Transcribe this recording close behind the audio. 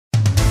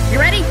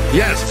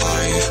Yes.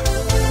 5,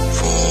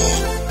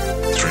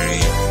 4, 3,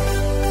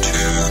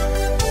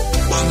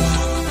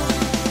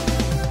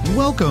 2, 1.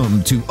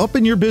 Welcome to Up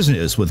in Your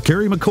Business with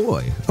Kerry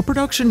McCoy, a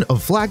production of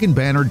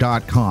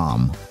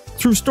flagandbanner.com.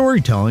 Through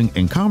storytelling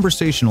and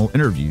conversational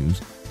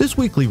interviews, this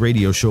weekly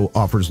radio show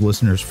offers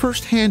listeners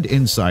first-hand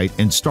insight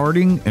in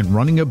starting and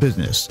running a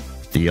business,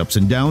 the ups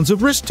and downs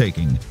of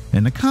risk-taking,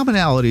 and the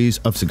commonalities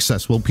of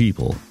successful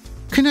people.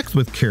 Connect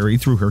with Kerry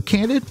through her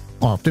candid,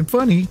 often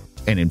funny,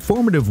 and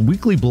informative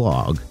weekly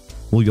blog,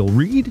 where you'll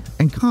read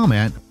and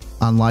comment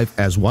on life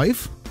as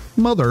wife,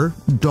 mother,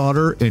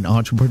 daughter, and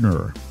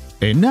entrepreneur.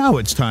 And now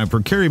it's time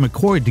for Kerry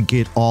McCoy to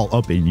get all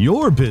up in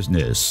your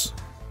business.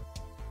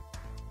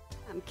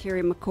 I'm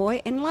Kerry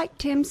McCoy, and like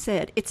Tim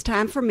said, it's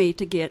time for me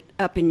to get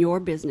up in your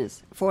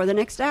business. For the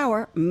next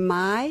hour,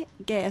 my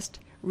guest,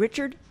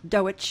 Richard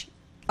Deutsch,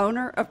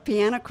 owner of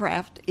Piano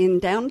Kraft in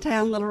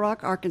downtown Little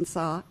Rock,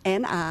 Arkansas,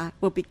 and I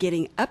will be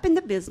getting up in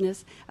the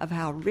business of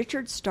how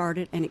Richard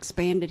started and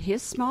expanded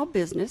his small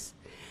business,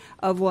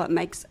 of what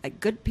makes a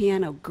good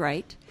piano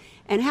great,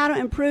 and how to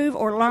improve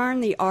or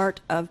learn the art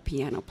of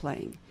piano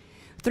playing.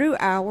 Through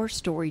our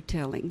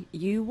storytelling,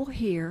 you will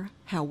hear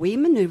how we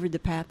maneuvered the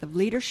path of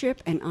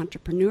leadership and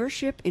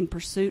entrepreneurship in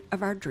pursuit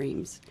of our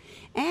dreams.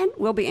 And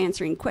we'll be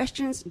answering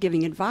questions,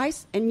 giving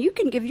advice, and you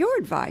can give your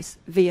advice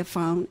via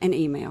phone and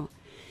email.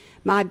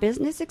 My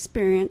business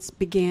experience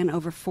began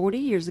over 40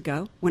 years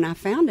ago when I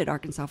founded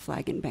Arkansas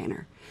Flag and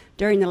Banner.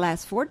 During the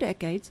last 4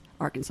 decades,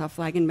 Arkansas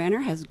Flag and Banner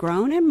has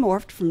grown and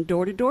morphed from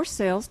door-to-door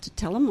sales to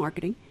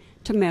telemarketing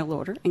to mail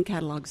order and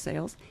catalog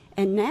sales,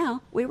 and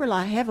now we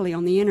rely heavily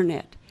on the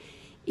internet.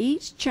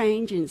 Each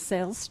change in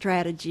sales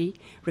strategy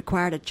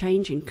required a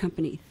change in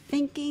company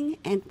thinking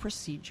and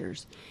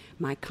procedures.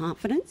 My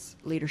confidence,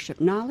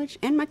 leadership knowledge,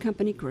 and my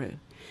company grew.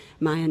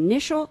 My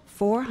initial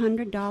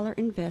 $400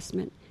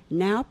 investment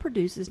now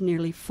produces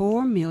nearly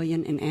 $4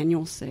 million in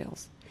annual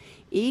sales.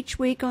 Each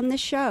week on this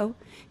show,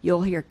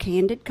 you'll hear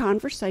candid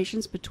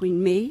conversations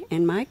between me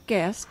and my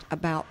guest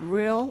about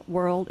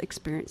real-world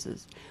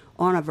experiences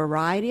on a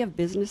variety of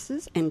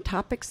businesses and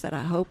topics that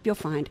I hope you'll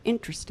find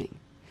interesting.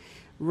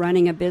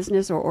 Running a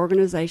business or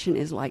organization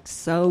is like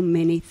so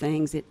many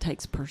things. It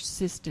takes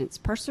persistence,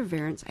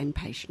 perseverance, and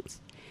patience.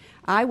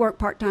 I worked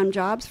part-time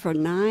jobs for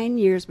 9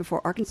 years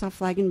before Arkansas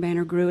Flag and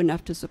Banner grew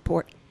enough to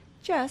support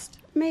just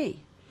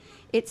me.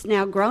 It's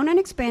now grown and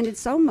expanded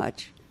so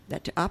much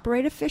that to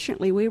operate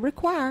efficiently we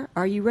require,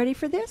 are you ready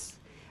for this?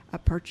 A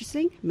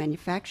purchasing,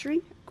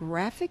 manufacturing,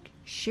 graphic,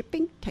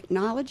 shipping,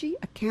 technology,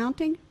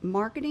 accounting,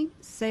 marketing,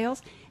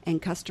 sales,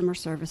 and customer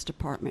service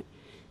department,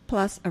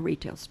 plus a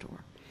retail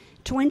store.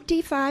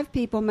 25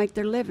 people make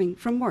their living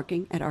from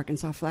working at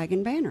Arkansas Flag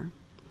and Banner.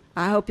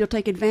 I hope you'll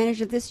take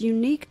advantage of this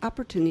unique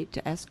opportunity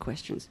to ask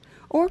questions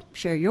or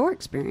share your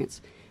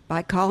experience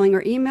by calling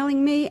or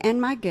emailing me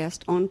and my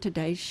guest on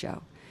today's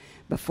show.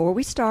 Before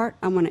we start,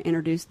 I want to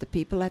introduce the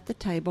people at the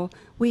table.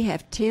 We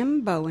have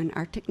Tim Bowen,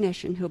 our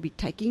technician, who'll be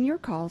taking your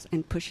calls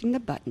and pushing the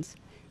buttons.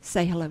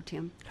 Say hello,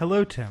 Tim.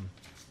 Hello, Tim.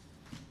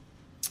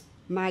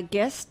 My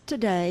guest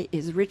today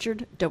is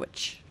Richard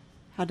Deutsch.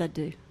 How'd I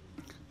do?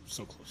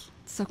 So close.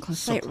 So close.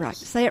 So Say it close. right.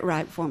 Say it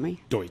right for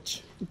me.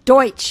 Deutsch.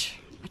 Deutsch.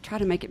 I try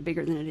to make it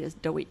bigger than it is.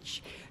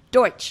 Deutsch.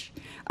 Deutsch,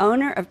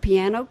 owner of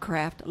Piano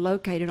Kraft,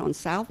 located on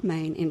South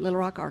Main in Little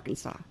Rock,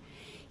 Arkansas.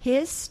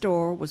 His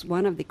store was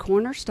one of the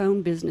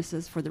cornerstone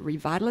businesses for the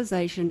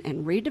revitalization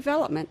and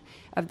redevelopment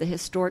of the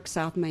historic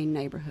South Main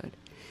neighborhood.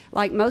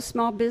 Like most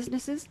small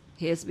businesses,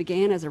 his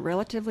began as a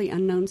relatively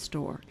unknown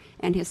store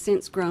and has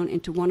since grown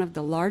into one of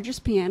the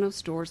largest piano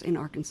stores in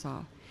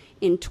Arkansas.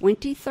 In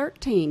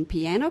 2013,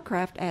 Piano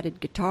Kraft added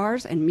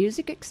guitars and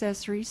music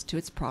accessories to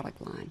its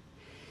product line.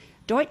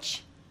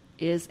 Deutsch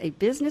is a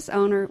business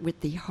owner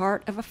with the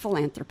heart of a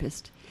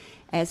philanthropist,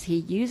 as he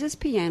uses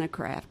Piano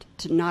Kraft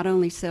to not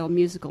only sell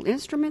musical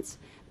instruments,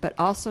 but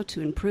also to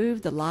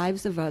improve the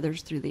lives of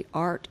others through the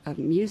art of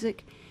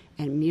music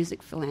and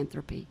music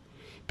philanthropy.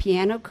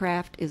 Piano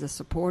Kraft is a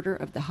supporter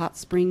of the Hot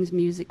Springs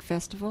Music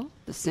Festival,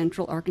 the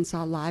Central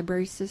Arkansas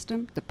Library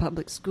System, the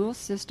public school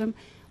system,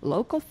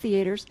 local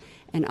theaters,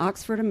 and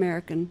Oxford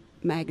American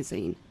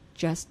magazine,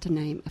 just to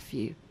name a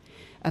few.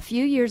 A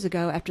few years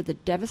ago, after the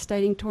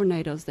devastating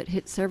tornadoes that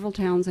hit several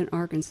towns in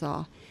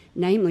Arkansas,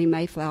 namely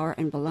Mayflower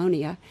and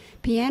Vilonia,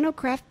 Piano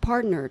Kraft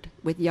partnered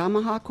with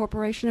Yamaha Corp.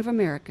 of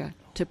America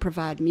to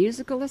provide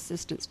musical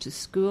assistance to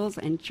schools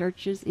and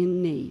churches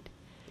in need.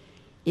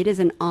 It is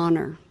an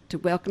honor to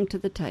welcome to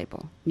the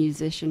table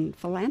musician,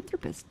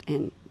 philanthropist,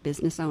 and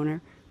business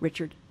owner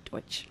Richard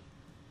Deutsch.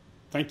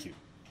 Thank you.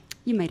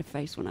 You made a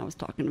face when I was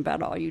talking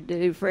about all you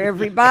do for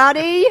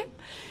everybody.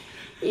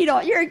 You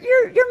know,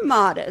 you're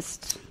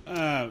modest.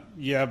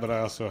 Yeah, but I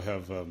also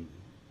have, I'm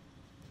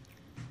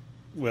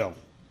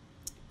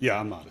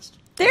modest.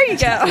 There you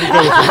go.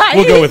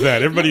 We'll go with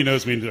that. Everybody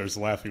knows me. There's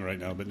laughing right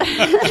now, but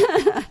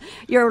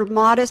You're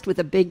modest with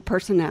a big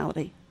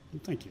personality.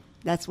 thank you.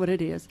 That's what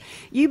it is.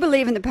 You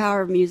believe in the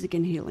power of music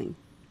and healing.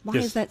 Why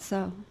Yes. is that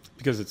so?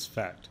 Because it's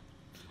fact.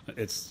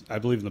 I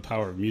believe in the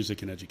power of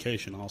music and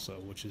education also,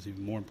 which is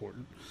even more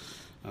important.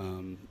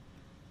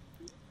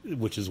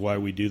 which is why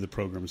we do the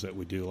programs that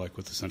we do, like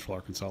with the Central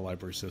Arkansas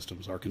Library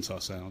Systems, Arkansas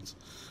Sounds.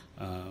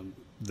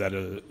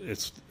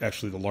 It's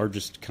actually the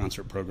largest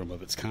concert program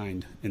of its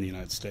kind in the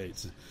United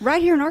States.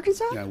 Right here in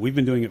Arkansas? Yeah, we've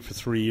been doing it for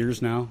 3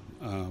 years now,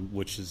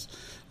 which is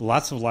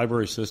lots of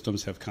library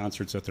systems have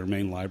concerts at their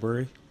main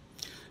library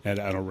on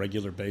a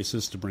regular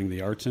basis to bring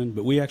the arts in.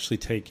 But we actually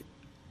take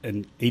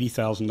an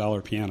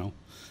 $80,000 piano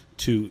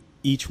to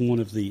each one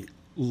of the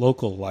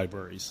local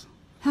libraries.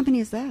 How many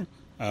is that?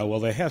 Well,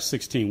 they have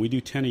 16. We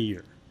do 10 a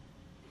year.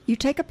 You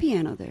take a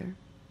piano there.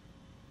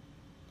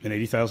 An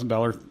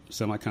 $80,000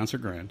 semi-concert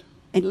grand.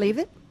 And leave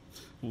it?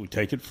 We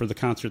take it for the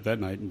concert that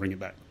night and bring it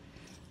back.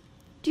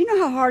 Do you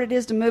know how hard it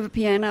is to move a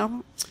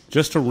piano?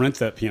 Just to rent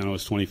that piano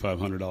is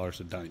 $2,500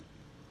 a night.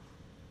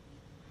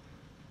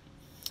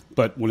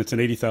 But when it's an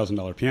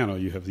 $80,000 piano,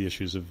 you have the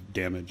issues of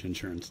damage,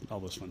 insurance, and all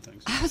those fun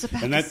things. I was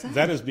about and to say.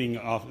 that is being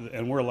off,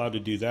 and we're allowed to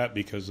do that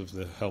because of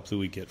the help that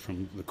we get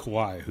from the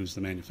McCoy, who's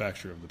the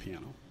manufacturer of the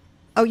piano.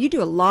 Oh, you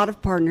do a lot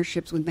of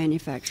partnerships with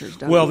manufacturers,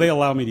 don't Well, you? they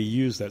allow me to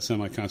use that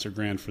semi-concert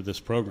grand for this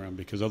program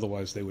because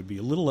otherwise they would be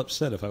a little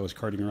upset if I was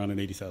carting around an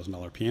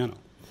 $80,000 piano.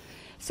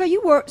 So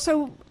you work.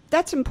 So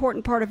that's an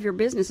important part of your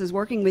business is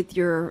working with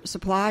your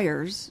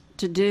suppliers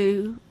to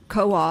do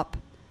co-op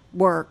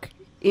work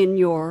in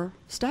your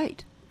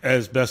state.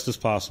 As best as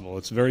possible.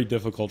 It's very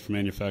difficult for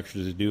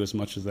manufacturers to do as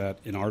much as that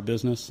in our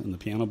business, in the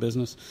piano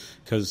business,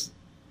 because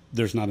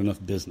there's not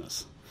enough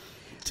business.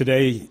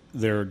 Today,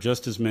 there are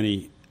just as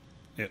many.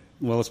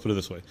 Well, let's put it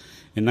this way.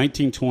 In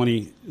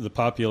 1920, the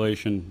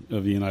population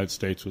of the United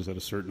States was at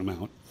a certain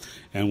amount,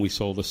 and we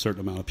sold a certain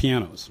amount of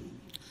pianos.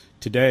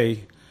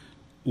 Today,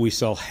 we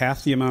sell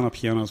half the amount of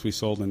pianos we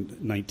sold in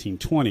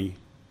 1920.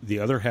 The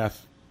other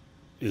half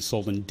is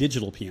sold in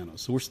digital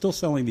pianos. So we're still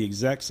selling the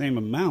exact same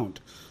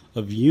amount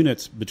of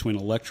units between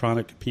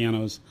electronic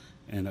pianos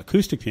and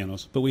acoustic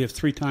pianos, but we have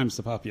 3 times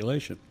the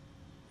population.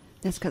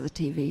 That's because of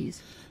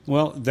TVs.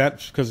 Well,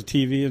 that's because of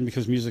TV and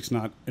because music's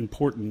not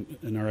important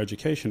in our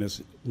education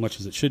as much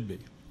as it should be.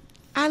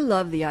 I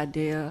love the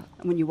idea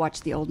when you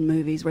watch the old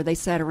movies where they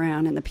sat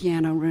around in the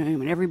piano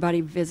room and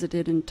everybody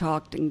visited and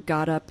talked and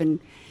got up and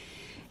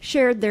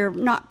shared their,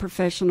 not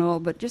professional,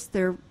 but just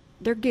their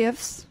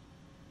gifts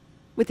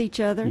with each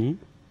other.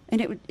 Mm-hmm.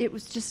 And it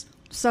was just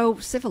so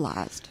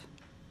civilized.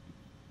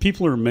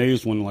 People are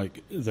amazed when,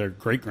 like, their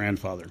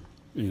great-grandfather,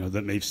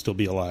 that may still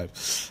be alive,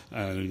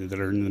 that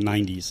are in the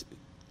 90s,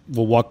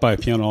 will walk by a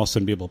piano and all of a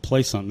sudden be able to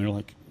play something. They're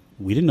like,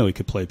 we didn't know he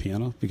could play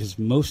piano, because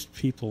most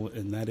people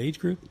in that age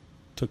group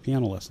took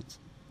piano lessons.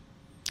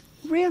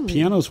 Really?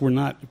 Pianos were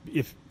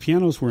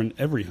in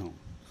every home,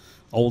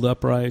 old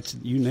uprights,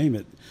 you name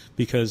it,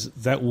 because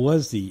that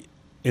was the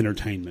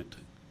entertainment.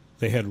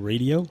 They had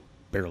radio,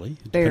 barely.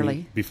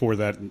 Before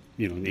that, in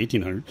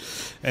 1800,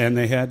 and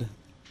they had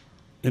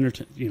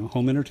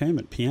home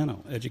entertainment,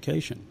 piano,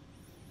 education.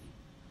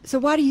 So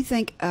why do you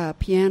think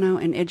piano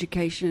and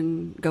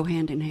education go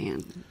hand in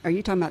hand? Are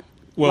you talking about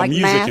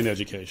music math? And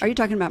education? Are you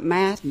talking about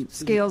math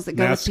skills that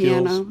go math with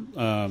piano?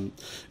 Skills,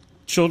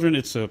 children,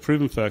 it's a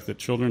proven fact that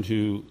children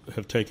who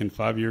have taken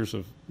 5 years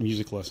of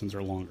music lessons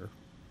or longer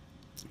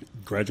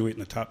graduate in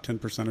the top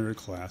 10% of their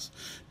class,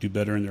 do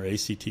better in their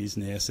ACTs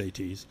and the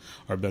SATs,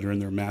 are better in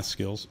their math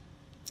skills.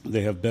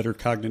 They have better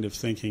cognitive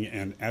thinking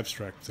and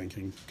abstract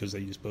thinking because they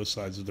use both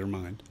sides of their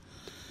mind.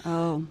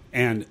 Oh.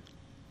 And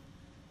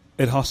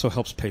it also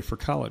helps pay for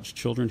college.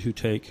 Children who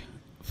take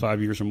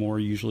 5 years or more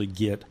usually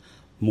get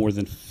more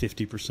than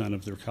 50%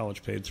 of their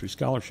college paid through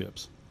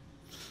scholarships.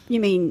 You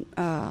mean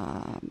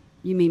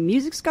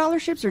music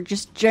scholarships or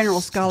just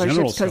general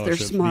scholarships because they're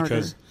smarter?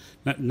 Because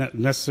not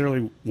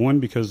necessarily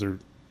because they're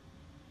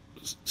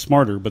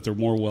smarter, but they're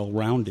more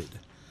well-rounded.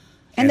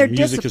 And they're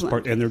music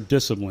disciplined. And they're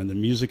disciplined. The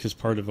music is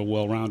part of a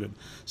well-rounded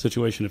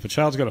situation. If a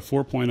child's got a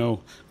 4.0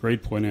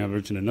 grade point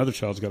average and another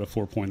child's got a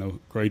 4.0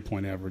 grade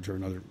point average, or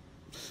another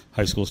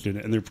high school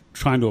student, and they're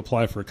trying to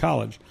apply for a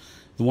college,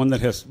 the one that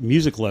has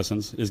music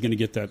lessons is going to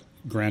get that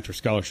grant or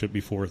scholarship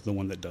before the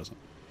one that doesn't.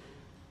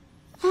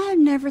 I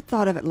never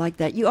thought of it like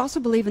that. You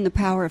also believe in the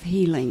power of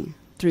healing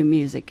through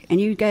music,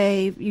 and you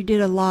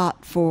did a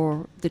lot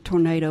for the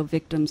tornado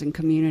victims and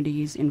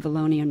communities in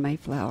Vilonia and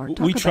Mayflower.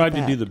 We tried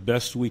to do the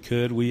best we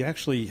could. We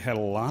actually had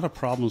a lot of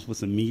problems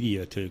with the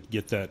media to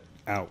get that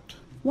out.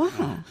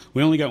 Why?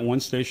 We only got one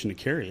station to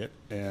carry it,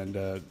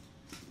 and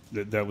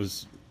that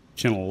was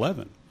Channel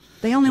 11.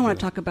 They only want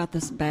to talk about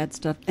this bad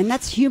stuff, and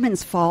that's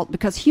humans' fault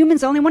because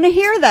humans only want to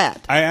hear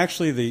that.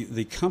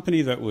 The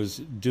company that was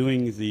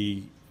doing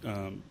the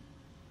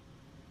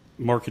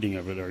marketing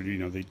of it, or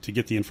to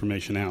get the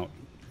information out,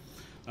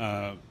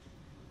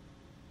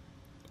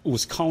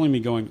 was calling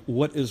me going,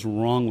 what is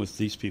wrong with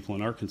these people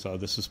in Arkansas?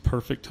 This is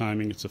perfect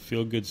timing. It's a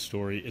feel-good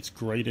story. It's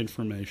great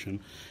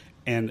information.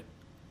 And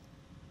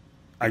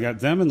I got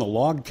them in the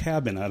log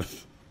cabin out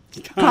of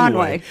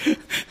Conway.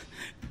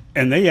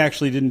 And they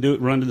actually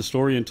didn't run to the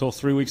story until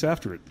 3 weeks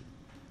after it,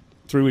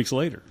 3 weeks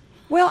later.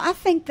 Well, I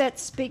think that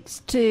speaks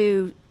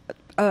to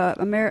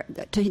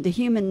to the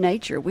human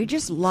nature. We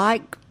just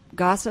like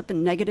gossip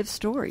and negative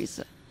stories.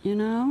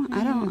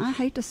 I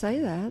hate to say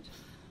that.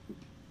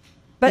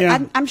 But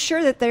Yeah. I'm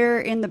sure that they're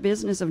in the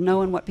business of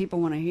knowing what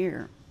people want to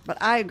hear.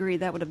 But I agree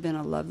that would have been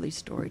a lovely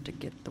story to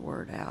get the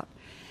word out.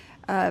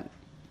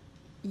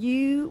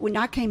 When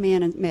I came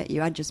in and met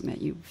you, I just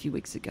met you a few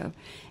weeks ago,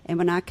 and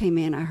when I came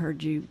in, I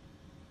heard you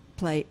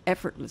play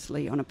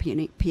effortlessly on a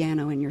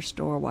piano in your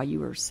store while you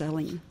were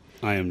selling.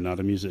 I am not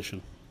a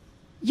musician.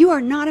 You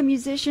are not a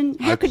musician?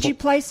 How could you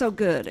play so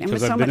good and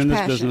with so much passion? Because I've been in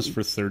this business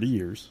for 30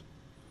 years,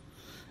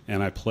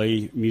 and I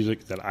play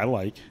music that I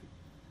like,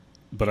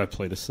 but I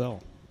play to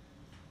sell.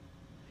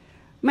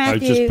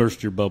 Matthew, I just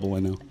burst your bubble, I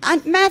know.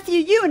 Matthew,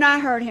 you and I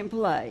heard him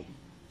play.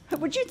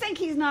 Would you think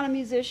he's not a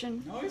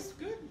musician? No, he's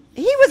good.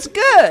 He was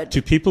good.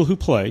 To people who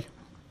play,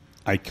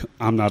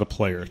 I'm not a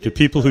player. To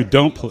people who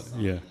don't play,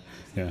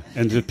 yeah.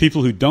 And to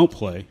people who don't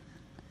play,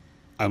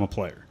 I'm a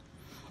player.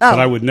 Oh. But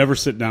I would never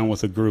sit down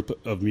with a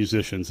group of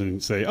musicians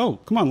and say, "Oh,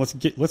 come on,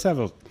 let's have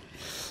a."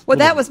 Well,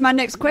 that was my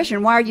next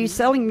question. Why are you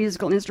selling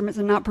musical instruments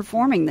and not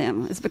performing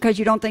them? It's because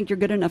you don't think you're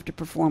good enough to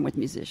perform with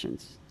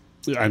musicians.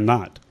 I'm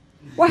not.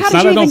 Well, It's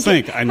not I don't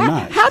think. I'm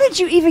not. How did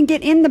you even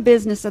get in the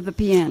business of the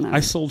piano? I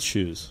sold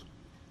shoes.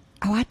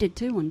 Oh, I did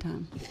too one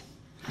time.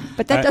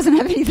 But that doesn't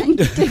have anything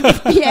to do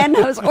with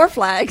pianos or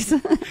flags.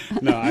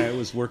 No, I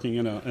was working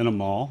in a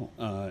mall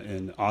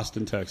in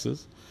Austin,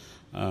 Texas,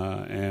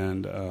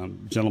 and a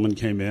gentleman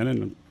came in,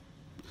 and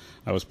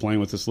I was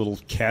playing with this little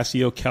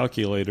Casio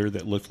calculator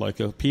that looked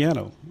like a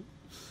piano.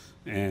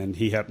 And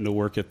he happened to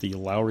work at the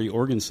Lowry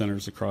Organ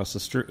Centers across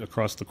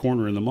the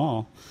corner in the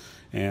mall,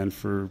 and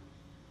for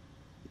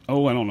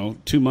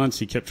 2 months,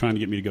 he kept trying to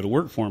get me to go to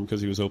work for him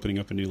because he was opening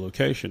up a new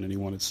location and he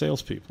wanted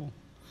salespeople.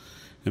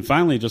 And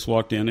finally, he just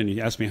walked in and he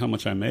asked me how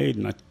much I made,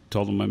 and I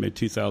told him I made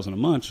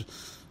 $2,000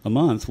 a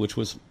month, which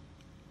was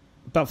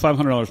about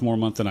 $500 more a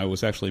month than I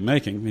was actually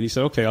making. And he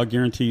said, "Okay, I'll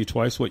guarantee you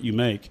twice what you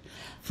make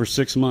for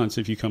 6 months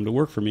if you come to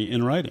work for me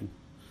in writing."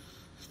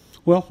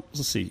 Well,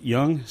 let's see.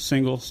 Young,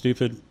 single,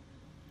 stupid,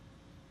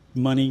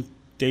 money,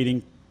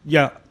 dating.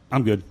 Yeah,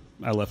 I'm good.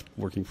 I left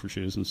working for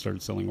shoes and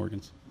started selling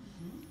organs.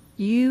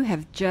 You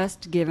have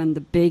just given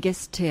the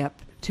biggest tip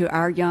to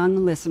our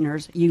young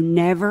listeners. You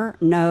never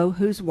know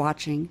who's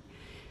watching.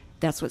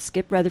 That's what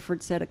Skip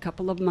Rutherford said a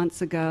couple of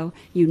months ago.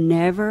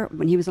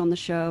 When he was on the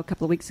show a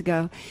couple of weeks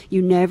ago,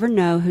 you never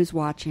know who's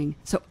watching.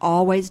 So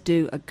always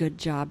do a good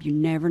job. You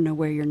never know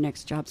where your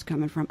next job's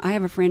coming from. I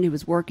have a friend who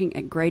was working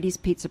at Grady's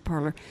Pizza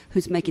Parlor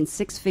who's making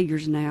 6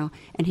 figures now,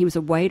 and he was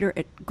a waiter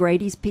at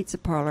Grady's Pizza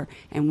Parlor,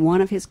 and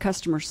one of his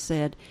customers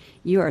said,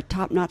 "You are a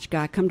top-notch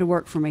guy. Come to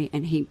work for me."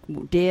 And he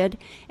did,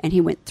 and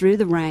he went through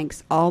the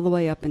ranks all the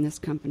way up in this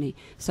company.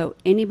 So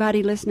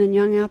anybody listening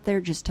young out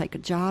there, just take a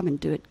job and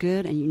do it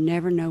good, and you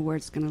never know where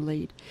it's going to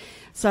lead.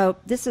 So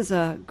this is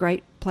a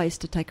great place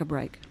to take a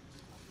break.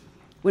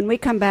 When we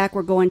come back,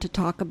 we're going to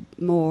talk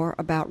more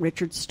about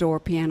Richard's store,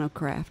 Piano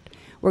Kraft.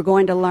 We're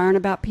going to learn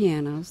about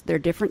pianos, their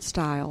different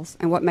styles,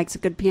 and what makes a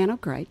good piano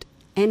great.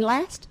 And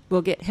last,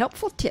 we'll get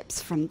helpful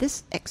tips from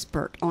this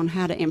expert on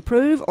how to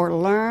improve or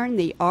learn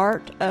the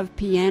art of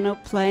piano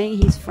playing.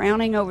 He's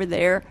frowning over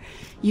there.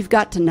 You've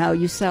got to know.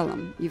 You sell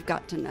them. You've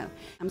got to know.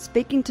 I'm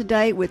speaking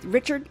today with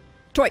Richard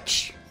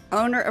Deutsch,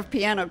 owner of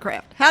Piano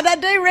Kraft. How'd I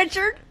do,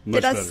 Richard?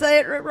 Much Did I better. say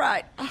it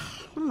right? Oh,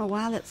 I don't know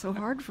why that's so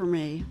hard for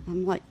me.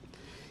 I'm like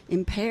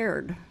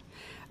impaired.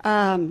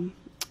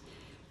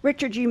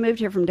 Richard, you moved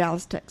here from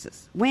Dallas,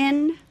 Texas.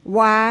 When,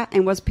 why,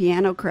 and was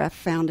Piano Kraft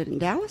founded in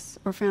Dallas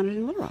or founded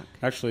in Little Rock?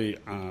 Actually,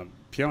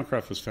 Piano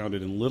Kraft was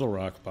founded in Little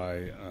Rock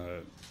by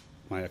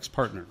my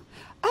ex-partner.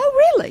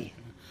 Oh, really?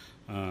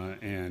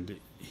 And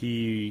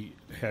he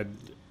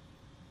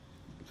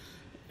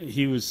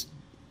was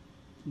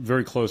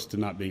very close to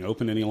not being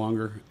open any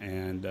longer,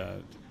 and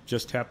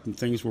just happened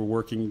things were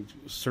working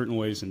certain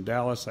ways in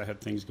Dallas. I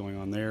had things going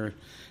on there,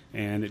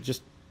 and it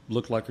just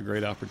looked like a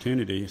great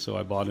opportunity, so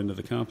I bought into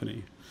the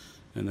company.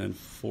 And then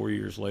 4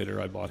 years later,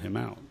 I bought him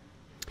out.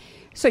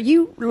 So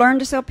you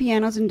learned to sell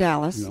pianos in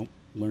Dallas? No,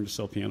 learned to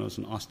sell pianos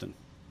in Austin.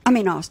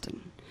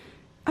 Austin.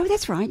 Oh,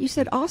 that's right. You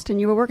said Austin.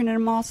 You were working at a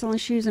mall selling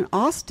shoes in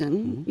Austin.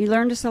 Mm-hmm. You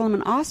learned to sell them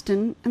in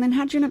Austin, and then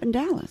how'd you end up in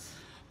Dallas?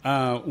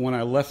 When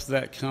I left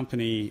that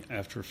company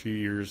after a few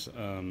years,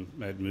 I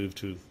had moved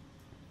to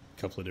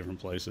a couple of different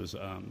places.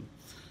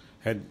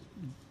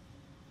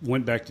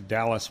 Went back to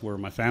Dallas where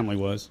my family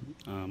was.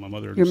 My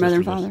mother, Your mother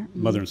and father?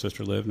 Mother and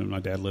sister lived, and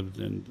my dad lived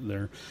in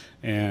there.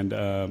 And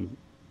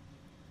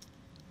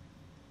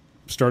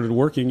started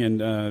working in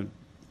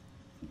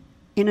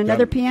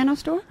another piano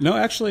store? No,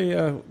 actually,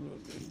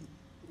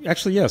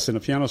 yes, in a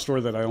piano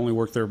store that I only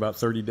worked there about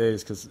 30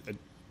 days because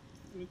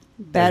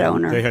Bad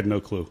owner. They had no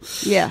clue.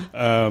 Yeah.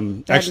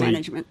 Bad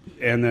management.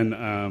 And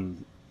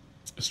then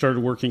started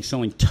working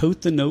selling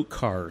tote the note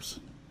cars.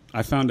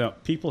 I found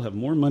out people have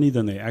more money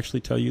than they actually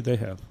tell you they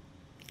have.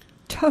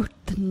 Tote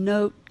the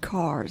note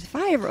cars. If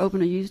I ever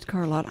open a used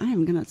car lot, I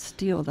am going to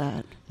steal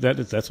that.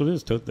 That's what it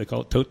is. They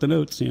call it tote the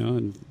notes,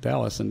 in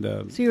Dallas. And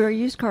so you were a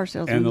used car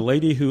salesman. And the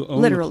lady who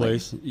owned the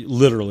place,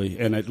 literally,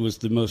 and it was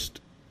the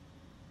most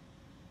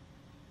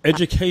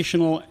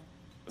educational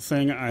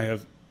thing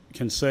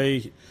can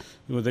say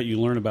that you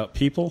learn about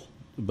people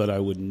but I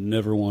would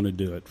never want to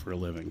do it for a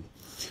living.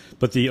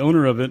 But the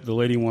owner of it, the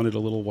lady wanted a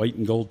little white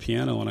and gold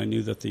piano, and I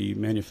knew that the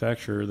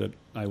manufacturer that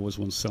I was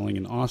once selling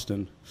in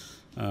Austin,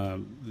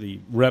 the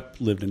rep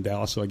lived in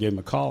Dallas, so I gave him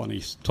a call, and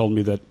he told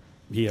me that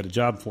he had a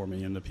job for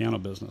me in the piano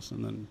business.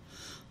 And then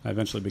I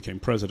eventually became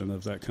president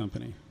of that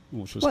company,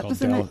 which was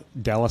called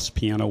Dallas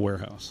Piano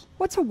Warehouse.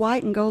 What's a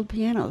white and gold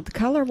piano? The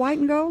color white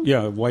and gold?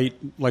 Yeah, white,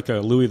 like a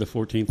Louis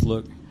XIV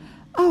look.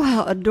 Oh,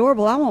 how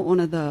adorable. I want one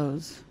of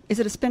those. Is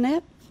it a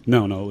spinet?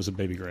 No, it was a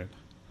baby grand.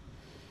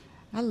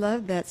 I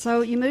love that.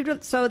 So you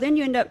moved. So then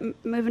you end up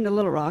moving to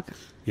Little Rock.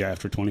 Yeah,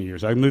 after 20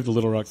 years. I moved to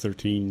Little Rock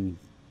 14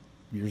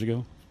 years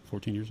ago.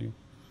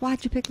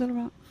 Why'd you pick Little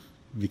Rock?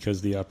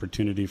 Because the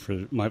opportunity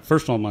for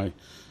first of all, my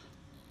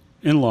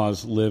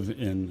in-laws live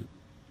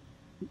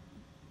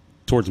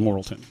towards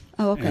Morrilton.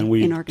 Oh, okay. And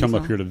we in Arkansas. come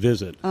up here to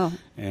visit. Oh.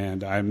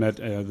 And I met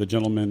the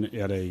gentleman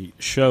at a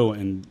show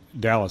in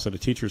Dallas at a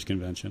teachers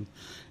convention.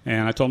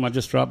 And I told him I'd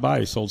just drop by.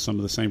 He sold some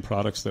of the same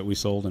products that we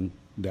sold in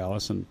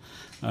Dallas. And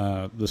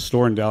the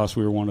store in Dallas,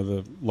 we were one of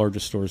the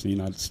largest stores in the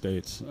United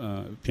States,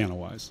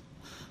 piano-wise.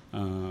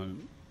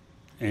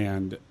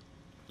 And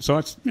so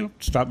I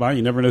stopped by.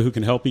 You never know who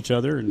can help each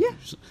other. And, yeah.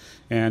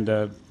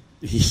 And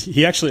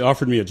he actually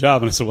offered me a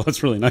job, and I said, well,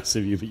 that's really nice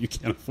of you, but you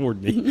can't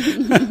afford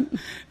me.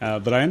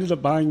 But I ended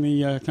up buying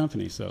the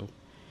company. So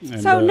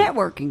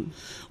networking.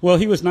 Well,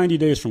 he was 90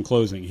 days from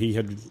closing.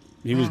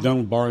 He was done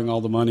with borrowing all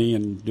the money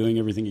and doing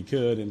everything he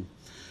could. And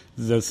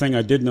the thing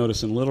I did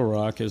notice in Little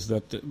Rock is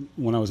that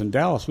when I was in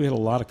Dallas, we had a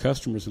lot of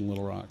customers in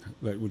Little Rock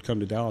that would come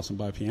to Dallas and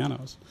buy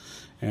pianos.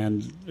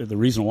 And the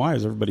reason why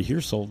is everybody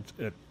here sold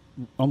at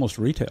almost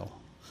retail.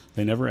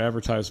 They never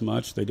advertised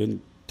much. They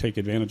didn't take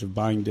advantage of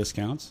buying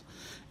discounts.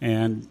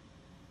 And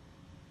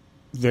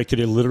they could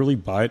literally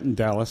buy it in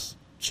Dallas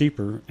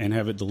cheaper and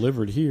have it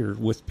delivered here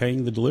with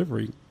paying the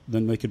delivery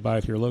than they could buy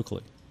it here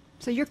locally.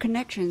 So your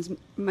connections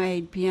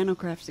made Piano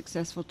Kraft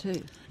successful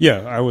too.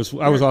 Yeah, I was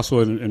also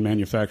in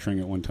manufacturing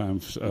at one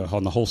time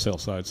on the wholesale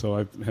side, so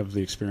I have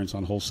the experience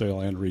on wholesale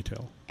and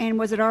retail. And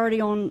was it already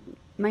on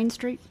Main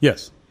Street?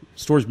 Yes,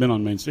 store's been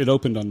on Main Street. It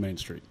opened on Main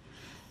Street.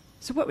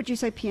 So what would you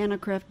say Piano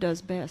Kraft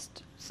does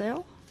best?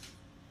 Sell?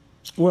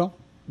 Well,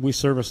 we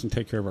service and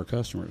take care of our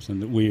customers,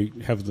 and we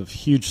have the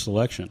huge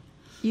selection.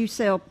 You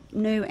sell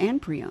new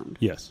and pre-owned?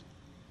 Yes.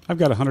 I've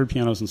got 100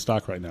 pianos in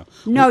stock right now.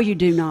 No, you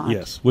do not.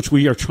 Yes, which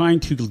we are trying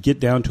to get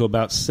down to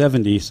about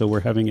 70, so we're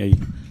having a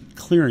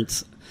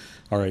clearance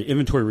or an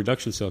inventory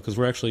reduction sale because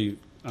we're actually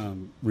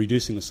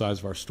reducing the size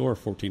of our store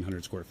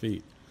 1,400 square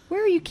feet.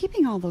 Where are you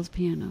keeping all those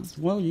pianos?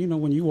 Well,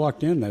 when you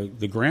walked in,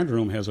 the grand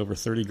room has over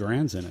 30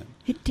 grands in it.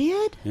 It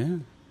did? Yeah.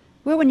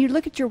 Well, when you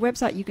look at your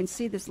website, you can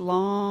see this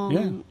long...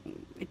 Yeah.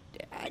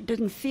 It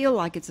doesn't feel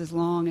like it's as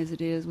long as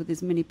it is with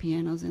as many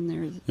pianos in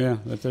there. Yeah,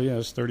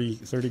 there's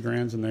 30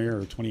 grands in there,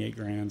 or 28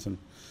 grands, and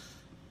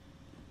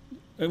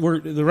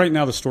right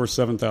now the store's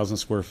 7,000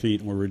 square feet,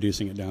 and we're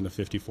reducing it down to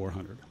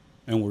 5,400,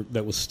 and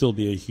that will still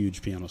be a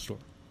huge piano store.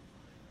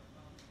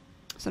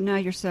 So now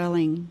you're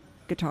selling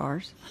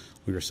guitars.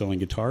 We are selling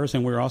guitars,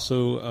 and we're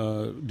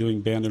also doing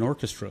band and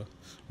orchestra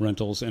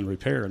rentals and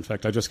repair. In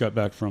fact, I just got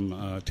back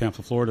from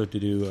Tampa, Florida, to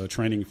do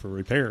training for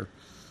repair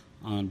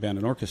on band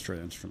and orchestra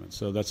instruments.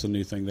 So that's a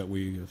new thing that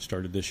we have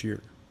started this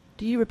year.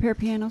 Do you repair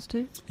pianos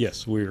too?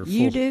 Yes, we are.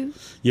 You do?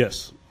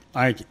 Yes.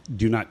 I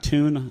do not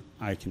tune.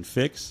 I can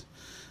fix.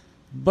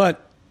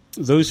 But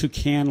those who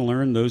can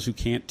learn, those who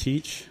can't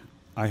teach,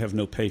 I have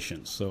no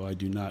patience. So I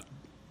do not.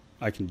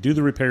 I can do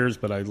the repairs,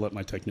 but I let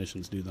my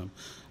technicians do them.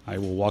 I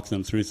will walk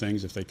them through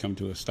things if they come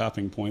to a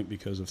stopping point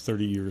because of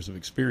 30 years of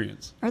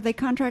experience. Are they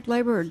contract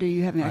labor, or do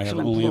you have actual employees? I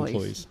have only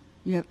employees.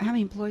 You have, how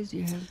many employees do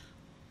you have?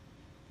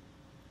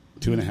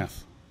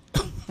 2.5.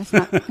 That's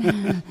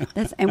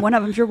not. And one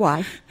of them's your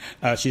wife.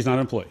 She's not an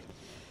employee.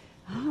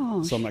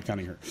 Oh. So I'm not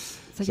counting her.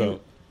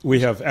 So we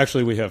have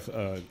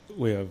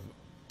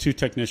two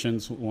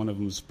technicians. One of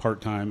them is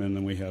part time, and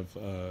then we have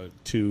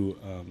two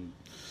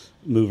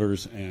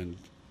movers and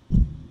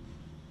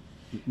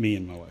me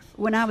and my wife.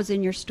 When I was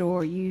in your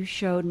store, you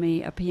showed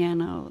me a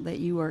piano that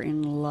you were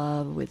in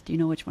love with. Do you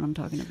know which one I'm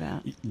talking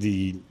about?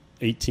 The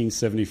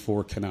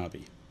 1874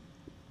 Kanabi.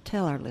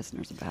 Tell our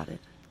listeners about it.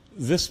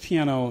 This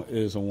piano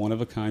is a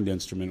one-of-a-kind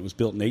instrument. It was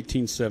built in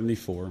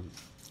 1874.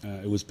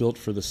 It was built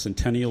for the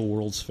Centennial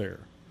World's Fair,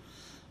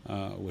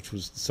 which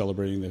was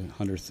celebrating the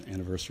 100th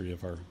anniversary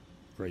of our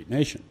great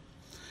nation.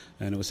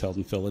 And it was held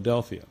in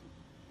Philadelphia.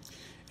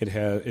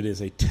 It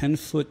is a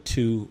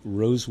 10'2"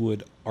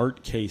 rosewood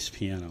art case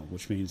piano,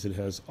 which means it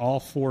has all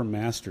four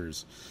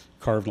masters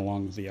carved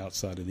along the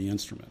outside of the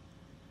instrument.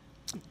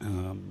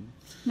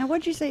 Now, what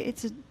did you say?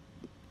 It's a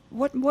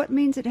what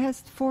means it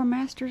has four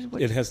masters?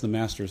 It has the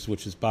masters,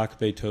 which is Bach,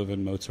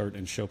 Beethoven, Mozart,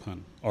 and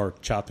Chopin, or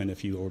Chopin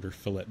if you order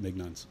filet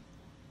mignons.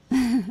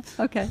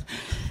 Okay.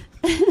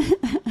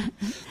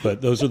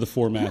 But those are the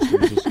four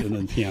masters in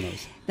the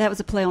pianos. That was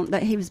a play on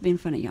that. He was being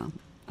funny, y'all.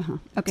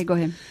 Okay, go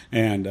ahead.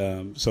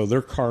 And so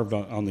they're carved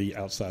on the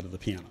outside of the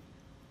piano.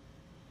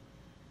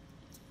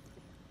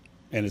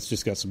 And it's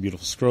just got some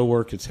beautiful scroll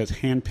work. It has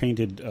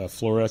hand-painted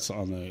florets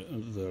on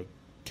the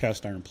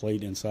cast iron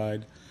plate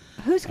inside.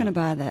 Who's going to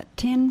buy that?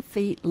 10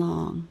 feet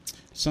long.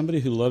 Somebody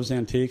who loves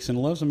antiques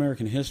and loves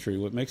American history.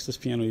 What makes this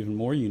piano even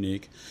more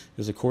unique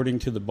is according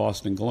to the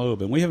Boston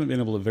Globe, and we haven't been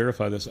able to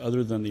verify this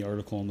other than the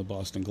article in the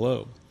Boston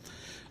Globe.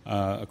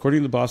 According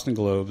to the Boston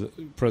Globe,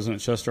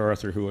 President Chester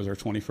Arthur, who was our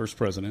 21st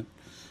president,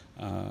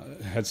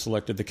 had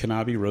selected the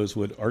Kanabe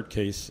Rosewood Art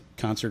Case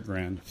Concert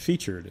Grand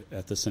featured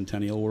at the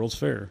Centennial World's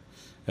Fair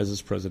as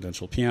his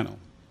presidential piano.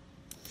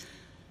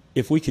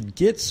 If we could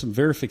get some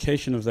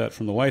verification of that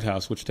from the White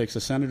House, which takes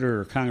a senator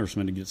or a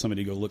congressman to get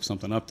somebody to go look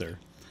something up there,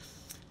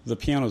 the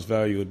piano's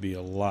value would be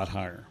a lot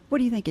higher. What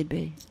do you think it'd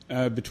be?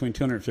 Between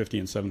 $250,000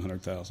 and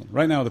 $700,000.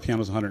 Right now, the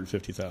piano's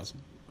 $150,000.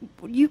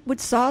 You would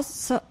how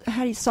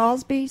do you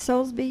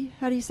Soulsby?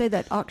 How do you say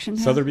that auction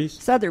house? Sotheby's.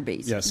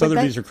 Sotheby's. Yeah,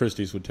 Sotheby's or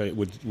Christie's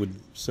would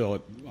sell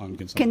it on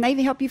consignment. Can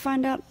they help you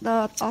find out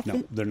the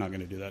auction? No, they're not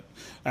going to do that.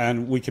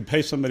 And we could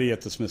pay somebody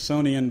at the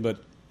Smithsonian,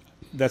 but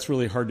that's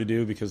really hard to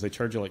do because they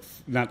charge you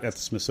not at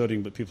the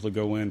Smithsonian, but people to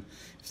go in.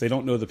 If they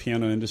don't know the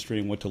piano industry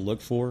and what to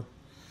look for,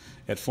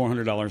 at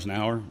 $400 an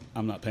hour,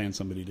 I'm not paying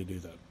somebody to do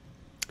that.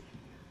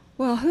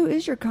 Well, who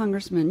is your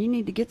congressman? You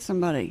need to get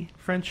somebody.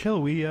 French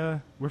Hill,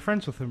 we're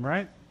friends with him,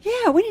 right?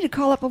 Yeah, we need to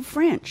call up old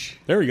French.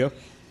 There we go.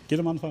 Get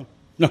him on the phone.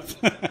 No.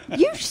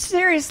 You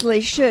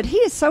seriously should. He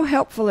is so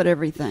helpful at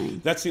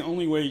everything. That's the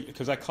only way,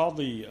 because I called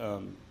the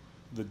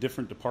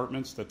different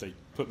departments that they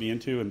put me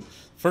into, and the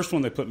first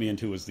one they put me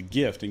into was the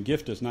gift, and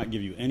gift does not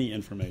give you any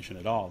information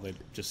at all. They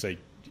just say,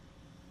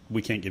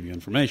 we can't give you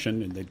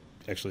information, and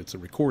actually it's a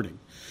recording.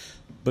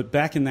 But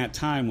back in that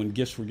time when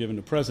gifts were given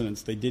to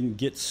presidents, they didn't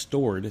get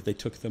stored, they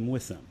took them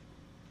with them.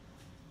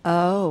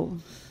 Oh.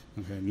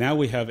 Okay, now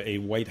we have a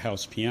White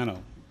House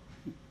piano.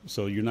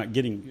 So you're not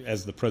getting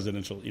as the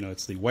presidential,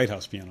 it's the White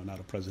House piano, not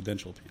a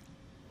presidential piano.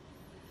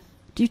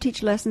 Do you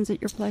teach lessons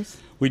at your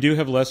place? We do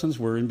have lessons.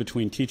 We're in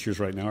between teachers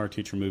right now. Our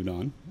teacher moved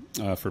on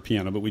for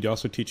piano, but we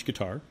also teach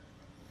guitar.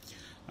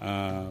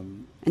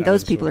 And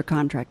those people are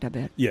contract, I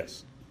bet.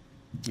 Yes,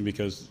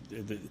 because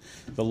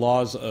the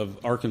laws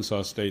of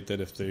Arkansas state that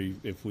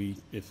if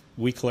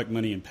we collect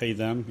money and pay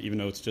them, even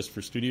though it's just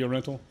for studio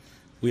rental,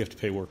 we have to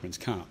pay workman's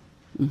comp.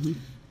 Mm-hmm.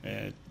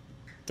 It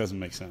doesn't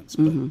make sense.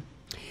 Mm-hmm.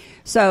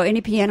 So any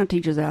piano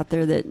teachers out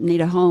there that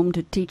need a home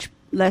to teach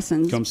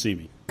lessons, come see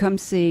me. Come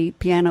see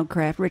Piano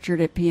Kraft,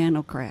 Richard at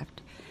Piano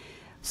Kraft.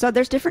 So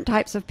there's different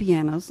types of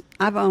pianos.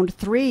 I've owned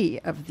 3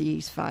 of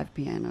these 5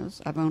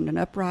 pianos. I've owned an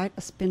upright,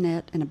 a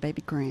spinet, and a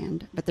baby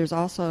grand. But there's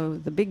also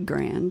the big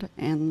grand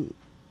and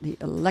the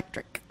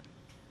electric.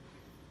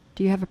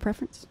 Do you have a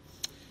preference?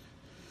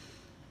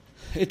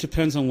 It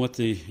depends on what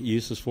the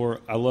use is for.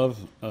 I love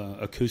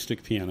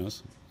acoustic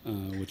pianos,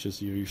 which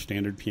is your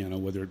standard piano,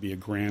 whether it be a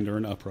grand or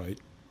an upright.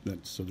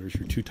 So there's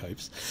your 2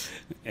 types.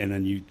 And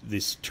then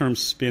this term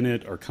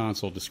spinet or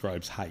console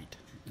describes height.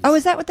 Oh,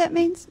 is that what that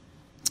means?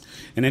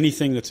 And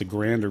anything that's a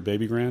grand or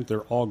baby grand,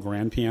 they're all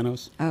grand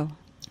pianos. Oh.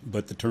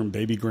 But the term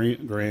baby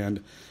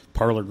grand,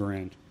 parlor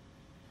grand,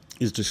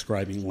 is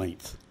describing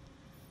length.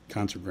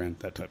 Concert grand,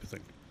 that type of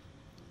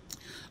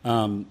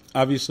thing.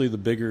 Obviously, the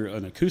bigger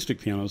an acoustic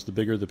piano is, the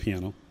bigger the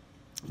piano,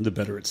 the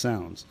better it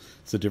sounds.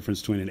 It's the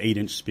difference between an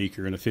 8-inch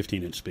speaker and a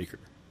 15-inch speaker.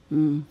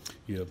 Mm.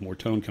 You have more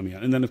tone coming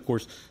out. And then, of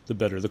course, the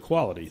better the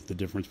quality, the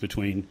difference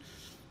between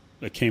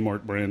a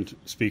Kmart brand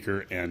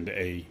speaker and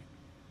a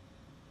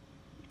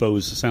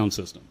Bose sound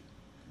system.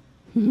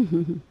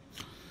 And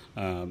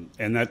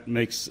that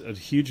makes a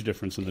huge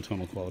difference in the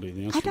tonal quality of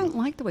the instrument. I don't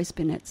like the way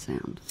spinets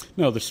sound.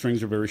 No, the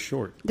strings are very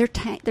short. They're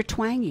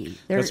twangy.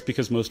 That's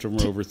because most of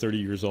them are over 30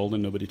 years old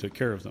and nobody took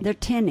care of them. They're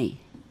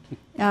tinny.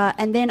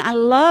 And then I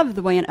love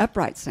the way an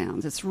upright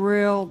sounds. It's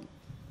real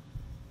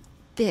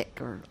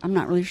thick, or I'm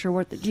not really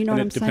sure do you know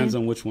what I'm saying? It depends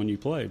on which one you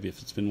play. If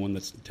it's been one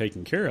that's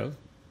taken care of,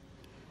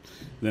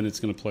 then it's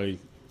going to play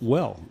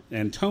well.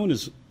 And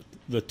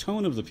the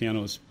tone of the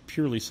piano is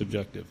purely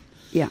subjective.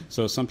 Yeah.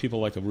 So some people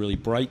like a really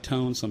bright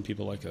tone, some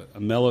people like a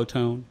mellow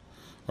tone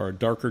or a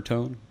darker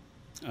tone.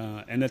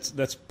 And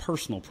that's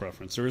personal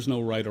preference. There is no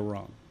right or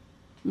wrong.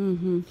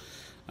 Mm-hmm.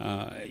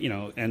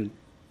 And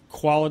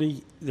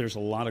quality, there's a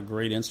lot of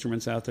great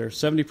instruments out there.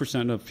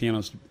 70% of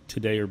pianos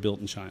today are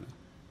built in China.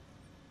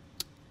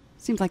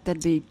 Seems like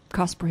that'd be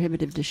cost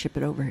prohibitive to ship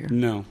it over here.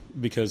 No,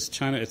 because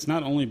China, it's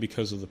not only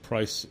because of the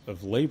price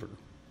of labor,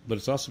 but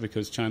it's also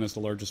because China is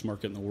the largest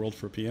market in the world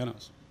for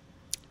pianos.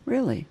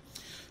 Really?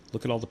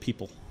 Look at all the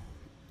people.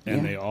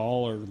 And they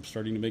all are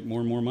starting to make more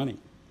and more money.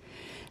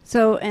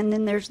 So, and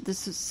then there's the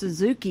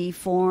Suzuki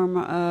form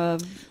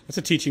of... That's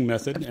a teaching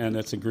method, and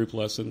that's a group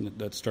lesson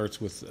that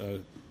starts with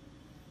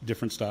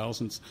different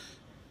styles. And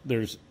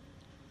there's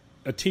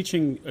a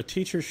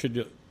teacher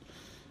should...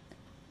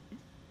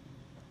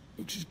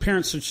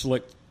 Parents should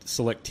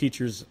select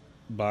teachers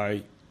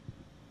by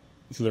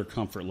their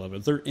comfort level.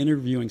 If they're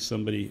interviewing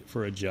somebody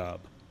for a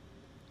job,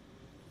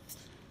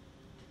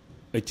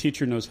 a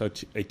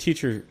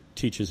teacher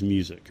teaches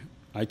music.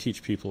 I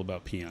teach people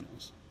about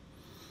pianos.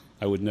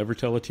 I would never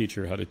tell a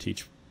teacher how to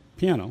teach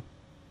piano.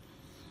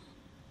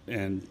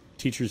 And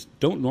teachers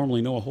don't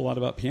normally know a whole lot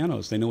about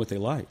pianos. They know what they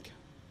like.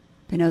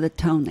 They know the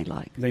tone they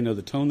like. They know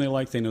the tone they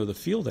like. They know the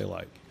feel they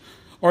like.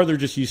 Or they're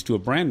just used to a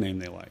brand name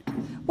they like.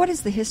 What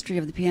is the history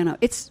of the piano?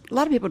 It's a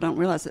lot of people don't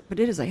realize it, but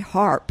it is a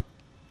harp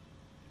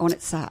on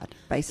its side,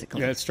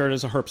 basically. Yeah, it started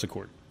as a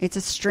harpsichord. It's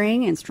a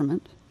string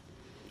instrument.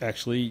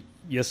 Actually,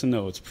 yes and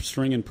no. It's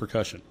string and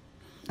percussion.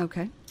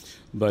 Okay.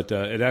 But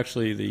it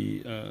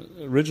actually,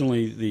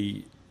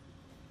 originally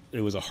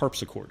it was a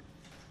harpsichord,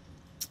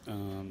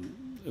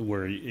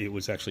 where it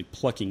was actually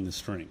plucking the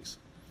strings.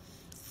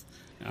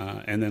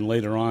 And then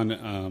later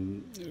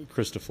on,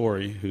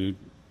 Cristofori, who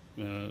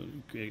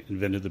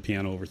invented the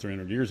piano over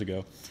 300 years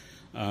ago,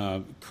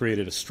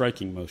 created a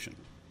striking motion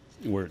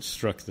where it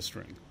struck the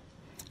string.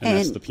 And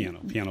that's the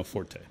piano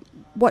forte.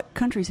 What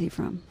country is he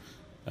from?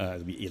 It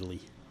would be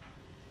Italy.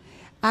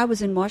 I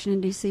was in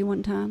Washington, D.C.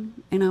 one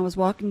time, and I was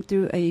walking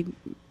through a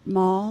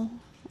mall.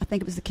 I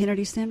think it was the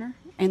Kennedy Center,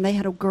 and they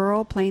had a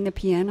girl playing the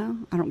piano.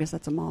 I don't guess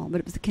that's a mall, but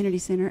it was the Kennedy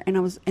Center,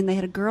 and they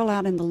had a girl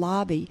out in the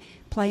lobby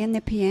playing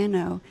the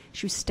piano.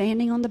 She was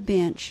standing on the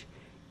bench,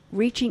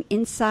 reaching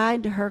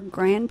inside to her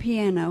grand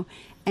piano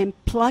and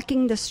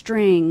plucking the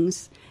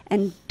strings,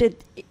 and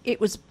it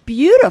was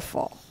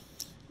beautiful.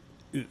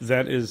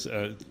 That is,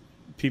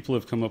 people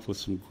have come up with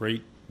some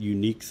great,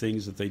 unique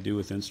things that they do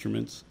with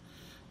instruments.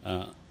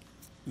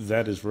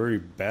 That is very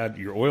bad.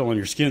 Your oil on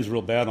your skin is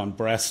real bad on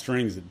brass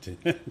strings.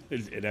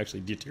 It actually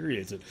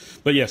deteriorates it.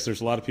 But yes,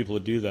 there's a lot of people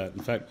that do that. In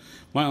fact,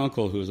 my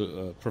uncle, who was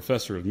a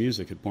professor of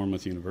music at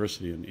Bournemouth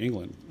University in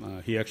England,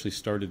 he actually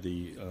started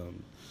the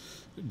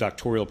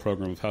doctoral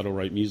program of how to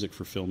write music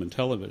for film and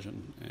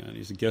television. And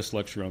he's a guest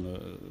lecturer on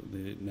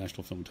the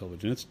National Film and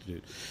Television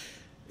Institute.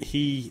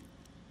 He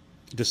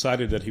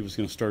decided that he was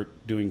going to start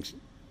doing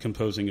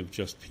composing of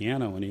just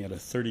piano, and he had a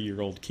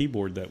 30-year-old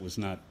keyboard that was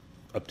not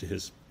up to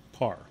his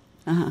par.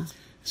 Uh-huh.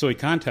 So he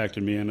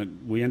contacted me,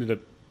 and we ended up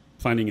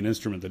finding an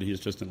instrument that he is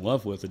just in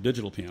love with, a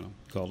digital piano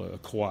called a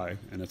McCoy,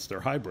 and it's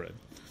their hybrid.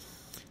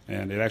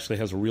 And it actually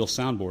has a real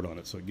soundboard on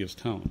it, so it gives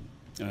tone.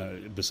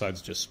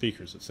 Besides just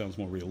speakers, it sounds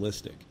more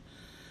realistic.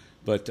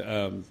 But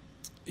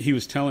he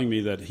was telling me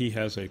that he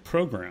has a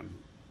program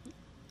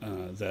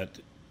that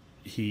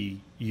he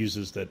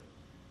uses that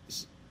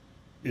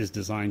is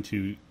designed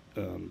to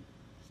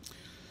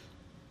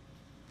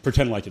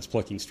pretend like it's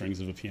plucking strings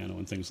of a piano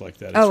and things like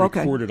that. It's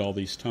recorded all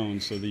these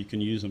tones so that you can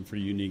use them for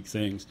unique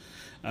things.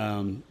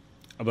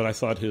 But I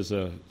thought his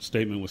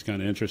statement was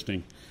kind of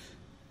interesting.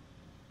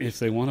 If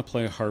they want to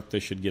play a harp, they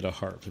should get a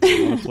harp. If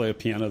they want to play a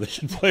piano, they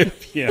should play a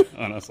piano.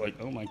 And I was like,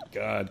 oh, my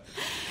God.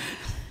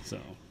 So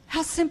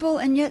how simple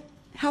and yet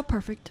how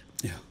perfect.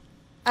 Yeah.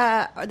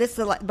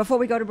 Before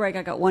we go to break,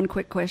 I got one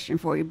quick question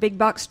for you. Big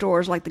box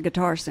stores like the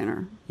Guitar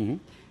Center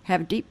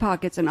have deep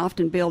pockets and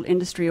often build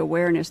industry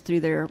awareness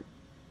through their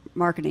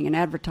marketing and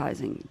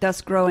advertising,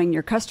 thus growing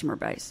your customer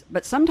base.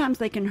 But sometimes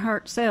they can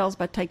hurt sales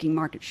by taking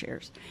market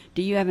shares.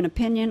 Do you have an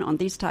opinion on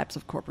these types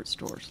of corporate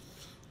stores?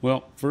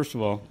 Well, first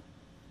of all,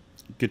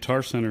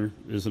 Guitar Center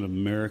is an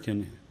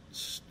American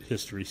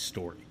history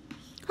story.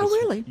 Oh,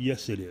 really?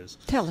 Yes, it is.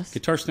 Tell us.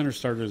 Guitar Center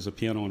started as a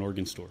piano and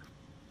organ store.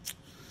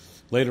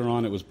 Later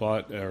on, it was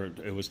bought, or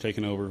it was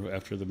taken over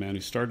after the man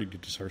who started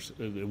Guitar.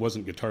 It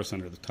wasn't Guitar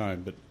Center at the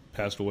time, but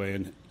passed away,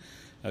 and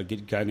a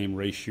guy named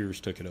Ray Shears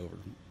took it over.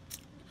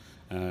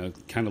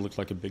 Kind of looked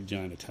like a big,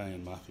 giant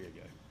Italian mafia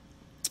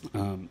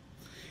guy.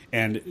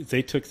 And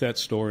they took that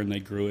store and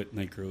they grew it and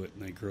they grew it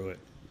and they grew it.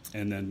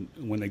 And then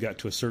when they got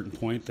to a certain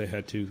point, they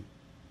had to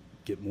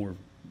get more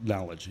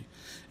knowledge.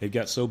 It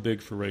got so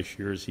big for Ray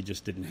Shears, he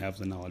just didn't have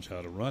the knowledge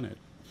how to run it.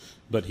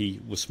 But he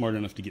was smart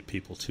enough to get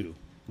people to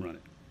run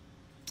it.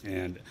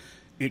 And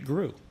it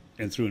grew.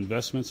 And through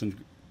investments,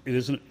 and it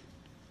is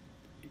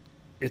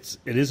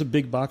a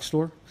big box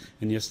store.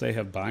 And yes, they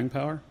have buying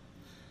power.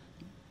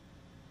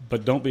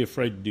 But don't be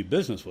afraid to do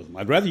business with them.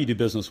 I'd rather you do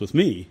business with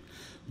me,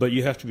 but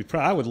you have to be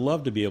proud. I would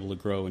love to be able to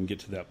grow and get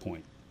to that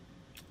point.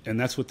 And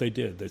that's what they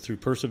did. They through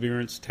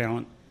perseverance,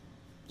 talent.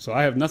 So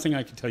I have nothing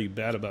I can tell you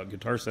bad about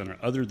Guitar Center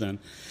other than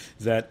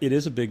that it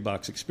is a big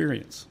box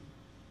experience.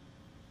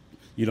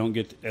 You don't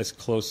get as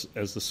close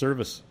as the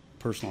service,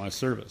 personalized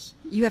service.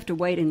 You have to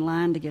wait in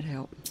line to get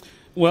help.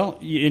 Well,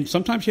 and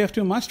sometimes you have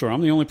to in my store.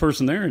 I'm the only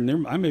person there,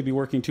 and I may be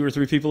working 2 or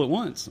 3 people at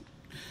once.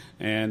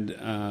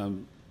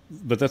 And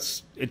but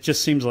it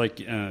just seems like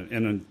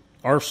in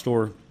our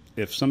store,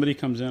 if somebody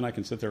comes in, I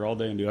can sit there all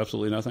day and do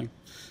absolutely nothing.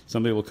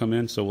 Somebody will come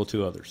in, so will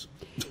 2 others.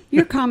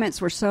 Your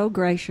comments were so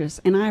gracious,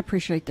 and I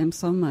appreciate them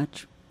so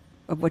much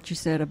of what you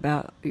said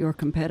about your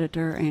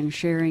competitor and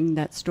sharing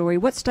that story.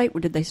 What state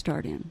did they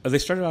start in? They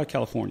started out of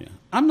California.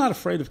 I'm not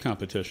afraid of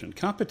competition.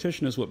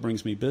 Competition is what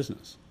brings me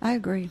business. I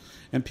agree.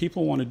 And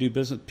people want to do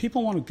business.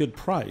 People want a good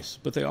price,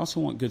 but they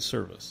also want good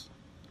service.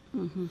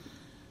 Mm-hmm.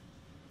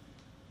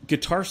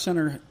 Guitar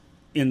Center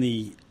in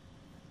the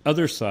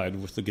other side,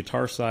 with the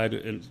guitar side,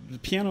 and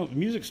the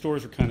music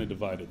stores are kind of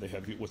divided. They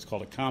have what's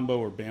called a combo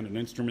or band and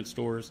instrument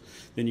stores.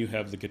 Then you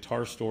have the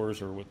guitar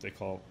stores, or what they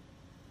call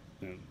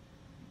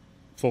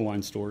full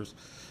line stores,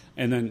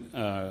 and then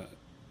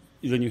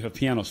you have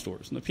piano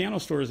stores. And the piano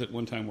stores at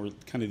one time were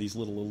kind of these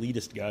little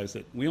elitist guys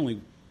that we only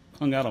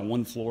hung out on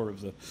one floor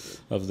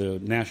of the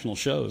national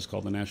shows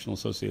called the National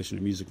Association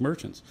of Music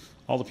Merchants.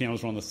 All the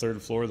pianos were on the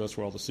third floor. That's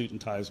where all the suit and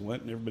ties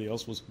went, and everybody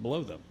else was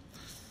below them.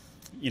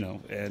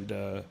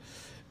 And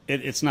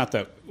it's not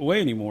that way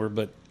anymore,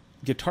 but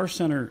Guitar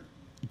Center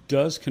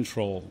does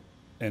control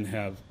and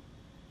have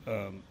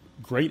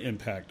great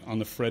impact on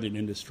the fretted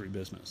industry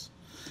business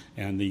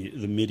and the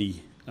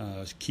MIDI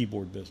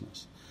keyboard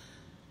business.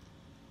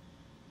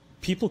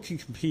 People can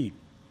compete.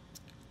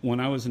 When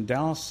I was in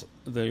Dallas,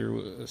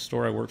 the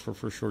store I worked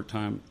for a short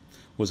time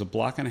was a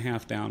block and a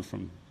half down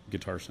from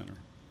Guitar Center,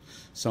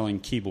 selling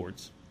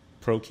keyboards,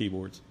 pro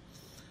keyboards,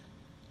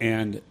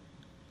 and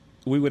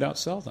we would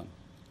outsell them.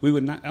 We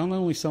would not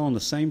only sell them the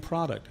same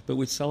product, but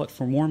we'd sell it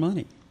for more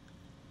money.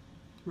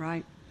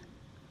 Right.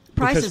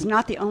 Price is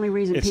not the only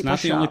reason people shop.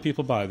 It's not the only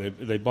people buy.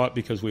 They bought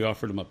because we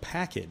offered them a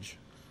package,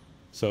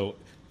 so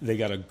they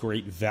got a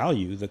great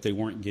value that they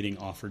weren't getting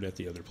offered at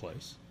the other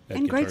place.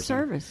 And great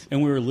service.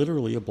 And we were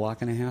literally a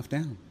block and a half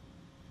down.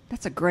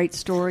 That's a great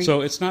story.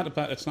 So it's not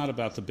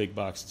about the big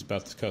box. It's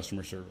about the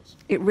customer service.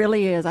 It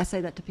really is. I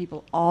say that to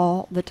people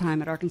all the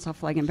time at Arkansas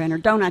Flag and Banner.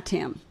 Don't I,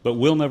 Tim? But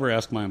we'll never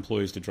ask my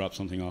employees to drop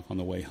something off on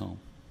the way home.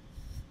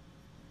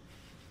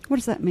 What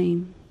does that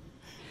mean?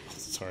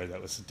 Sorry,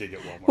 that was a dig at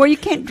Walmart. Well, you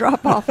can't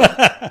drop off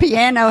a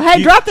piano.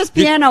 Hey, drop this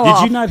piano off.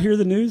 Did you not hear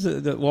the news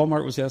that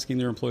Walmart was asking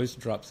their employees to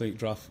drop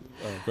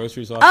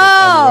groceries off? Oh,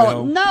 on the way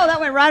home? No,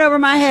 that went right over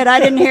my head. I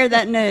didn't hear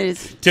that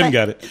news. Tim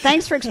got it.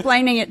 Thanks for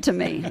explaining it to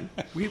me.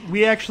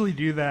 We actually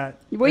do that.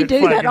 We do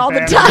Flag that and all the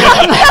Banner.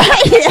 time.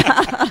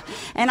 Yeah.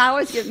 And I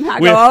always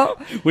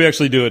We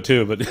actually do it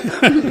too, but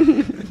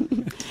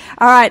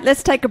All right,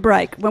 let's take a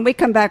break. When we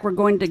come back, we're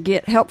going to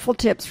get helpful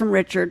tips from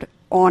Richard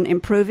on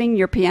improving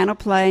your piano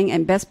playing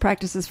and best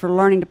practices for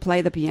learning to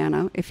play the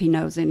piano, if he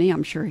knows any.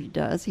 I'm sure he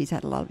does. He's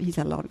had a lot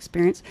of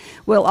experience.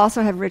 We'll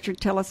also have Richard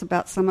tell us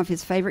about some of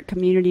his favorite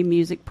community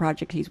music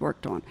projects he's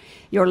worked on.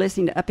 You're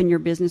listening to Up in Your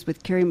Business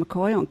with Kerry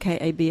McCoy on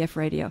KABF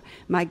Radio.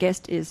 My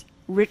guest is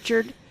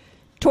Richard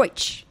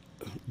Deutsch.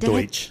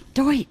 Deutsch.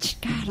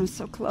 Deutsch. God, I'm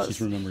so close. She's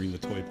remembering the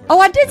toy part.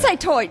 Oh, I did say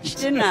Deutsch,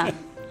 didn't I?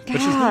 But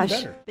she's doing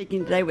better.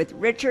 Speaking today with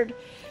Richard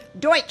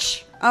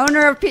Deutsch,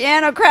 owner of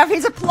Piano Kraft.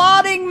 He's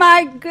applauding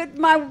my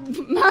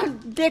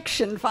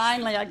diction.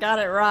 Finally, I got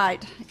it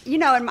right. You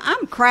know, and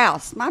I'm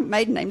Kraus. My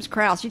maiden name's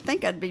Kraus.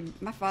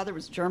 My father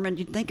was German.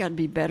 You'd think I'd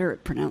be better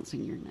at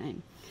pronouncing your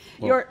name.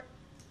 Well,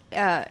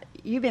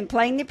 You've been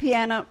playing the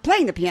piano.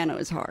 Playing the piano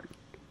is hard.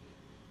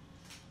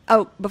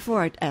 Oh,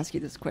 before I ask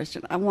you this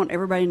question, I want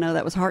everybody to know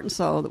that was Heart and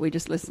Soul that we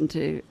just listened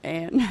to.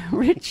 And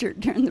Richard,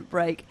 during the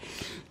break,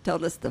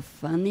 told us the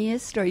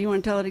funniest story. You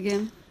want to tell it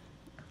again?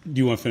 Do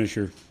you want to finish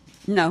your...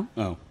 No.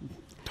 Oh,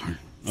 darn.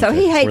 So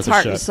Okay, he hates worth a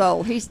Heart and shot.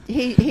 Soul. He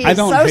I is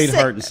don't so hate sick.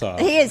 Heart and Soul.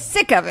 He is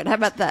sick of it. How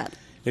about that?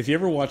 If you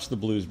ever watch the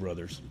Blues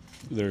Brothers,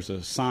 there's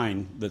a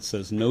sign that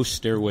says "No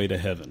Stairway to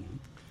Heaven"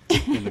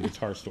 in the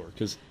guitar store,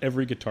 because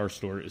every guitar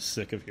store is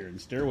sick of hearing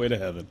 "Stairway to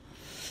Heaven"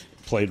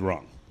 played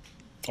wrong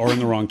or in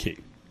the wrong key.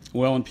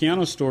 Well, in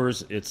piano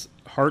stores, it's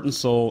Heart and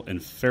Soul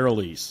and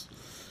Farrelise,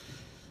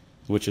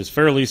 which is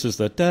Farrelise is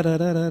the da da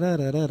da da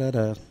da da da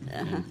da.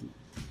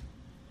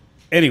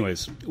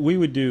 Anyways, we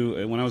would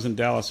do, when I was in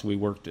Dallas, we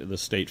worked at the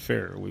State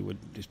Fair. We would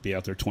just be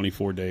out there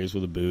 24 days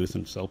with a booth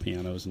and sell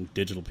pianos and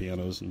digital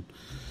pianos.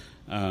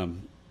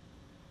 And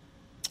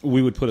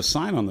we would put a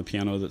sign on the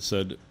piano that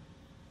said,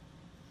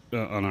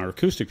 on our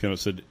acoustic piano, it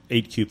said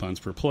 8 coupons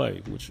per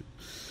play, which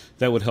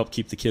that would help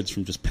keep the kids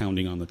from just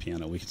pounding on the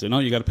piano. We could say, no,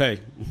 you got to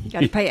pay. You got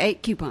to pay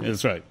 8 coupons.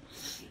 That's right.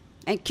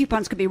 And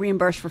coupons could be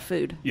reimbursed for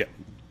food. Yeah.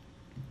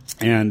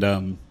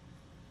 And...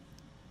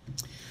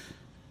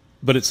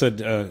 but it said,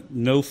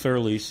 no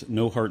Farrelise,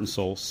 no Heart and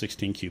Soul,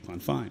 16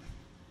 coupon fine.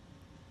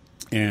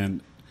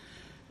 And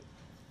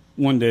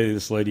one day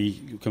this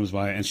lady comes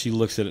by and she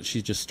looks at it,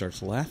 she just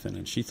starts laughing,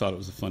 and she thought it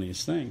was the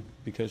funniest thing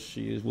because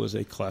she was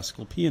a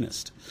classical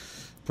pianist,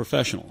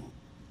 professional.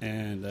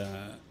 And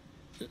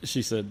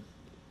she said,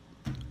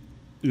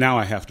 now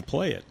I have to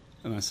play it.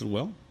 And I said,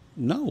 well,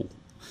 no.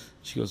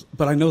 She goes,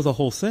 but I know the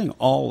whole thing,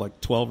 all like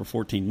 12 or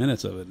 14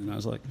 minutes of it. And I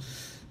was like,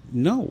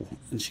 no.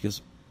 And she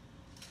goes,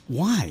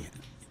 why?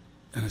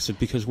 And I said,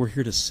 because we're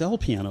here to sell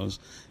pianos.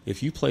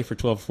 If you play for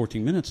 12 or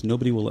 14 minutes,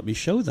 nobody will let me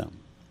show them.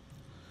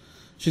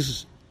 She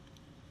says,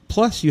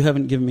 plus you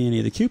haven't given me any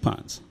of the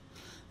coupons.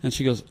 And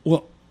she goes,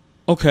 well,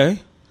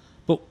 okay.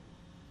 But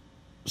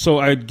so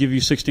I'd give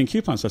you 16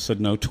 coupons. I said,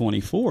 no,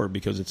 24,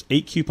 because it's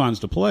 8 coupons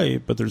to play,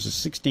 but there's a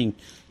 16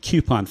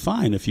 coupon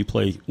fine if you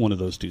play one of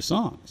those 2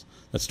 songs.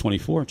 That's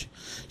 24.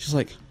 She's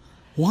like,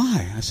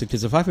 why? I said,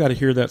 because if I've got to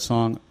hear that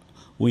song,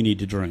 we need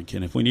to drink.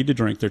 And if we need to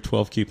drink, there are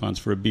 12 coupons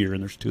for a beer,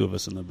 and there's 2 of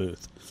us in the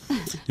booth.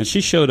 And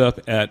she showed up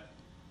at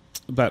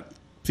about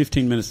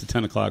 15 minutes to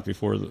 10 o'clock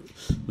before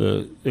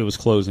it was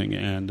closing,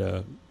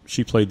 and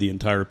she played the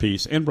entire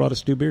piece and brought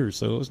us 2 beers,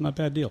 so it was not a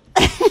bad deal.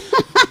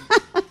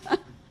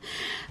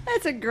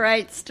 That's a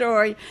great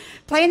story.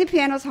 Playing the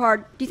piano is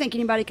hard. Do you think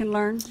anybody can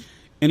learn?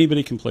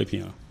 Anybody can play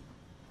piano.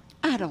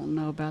 I don't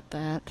know about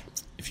that.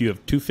 If you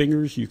have 2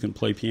 fingers, you can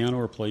play piano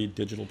or play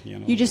digital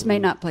piano. You just may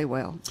not play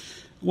well.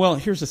 Well,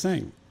 here's the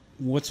thing.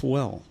 what's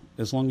well.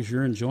 As long as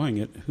you're enjoying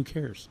it, who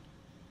cares?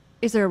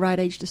 Is there a right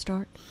age to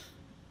start?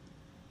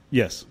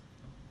 Yes.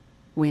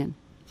 When?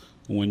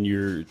 When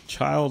your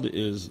child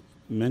is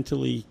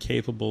mentally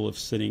capable of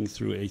sitting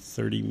through a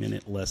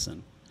 30-minute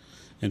lesson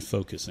and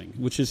focusing,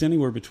 which is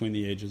anywhere between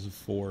the ages of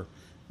 4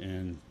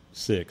 and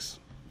 6,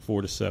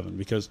 4 to 7,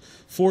 because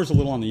 4 is a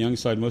little on the young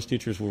side. Most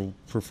teachers will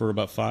prefer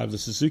about 5. The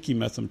Suzuki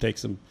method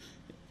takes them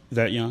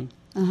that young.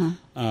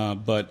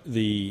 But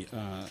the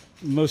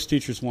most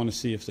teachers want to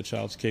see if the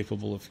child's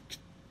capable of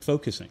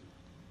focusing.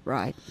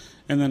 Right.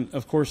 And then,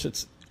 of course,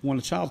 it's when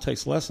a child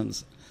takes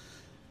lessons,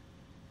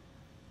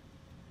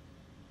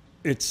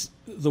 it's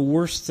the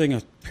worst thing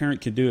a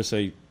parent could do is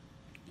say,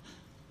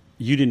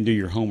 you didn't do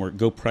your homework,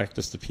 go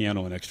practice the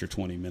piano an extra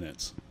 20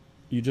 minutes.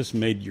 You just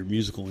made your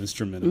musical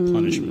instrument a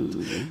punishment.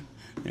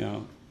 You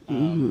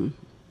know,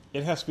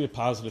 it has to be a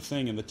positive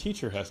thing, and the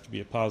teacher has to be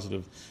a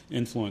positive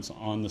influence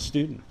on the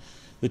student.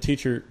 The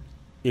teacher,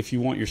 if you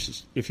want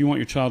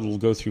your child to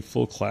go through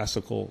full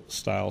classical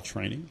style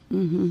training,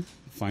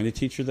 find a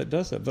teacher that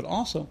does that. But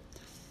also,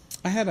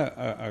 I had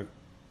a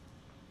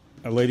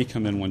lady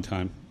come in one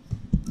time.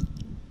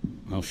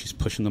 Oh, she's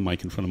pushing the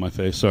mic in front of my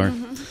face. Sorry.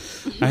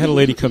 I had a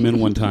lady come in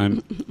one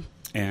time,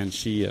 and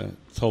she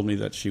told me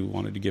that she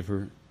wanted to give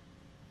her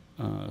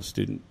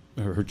student,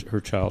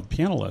 her child,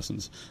 piano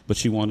lessons, but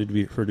she wanted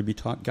her to be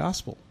taught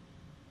gospel.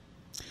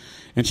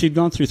 And she'd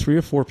gone through 3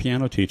 or 4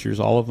 piano teachers,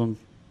 all of them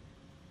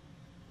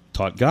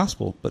taught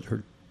gospel, but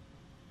her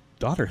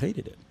daughter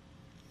hated it.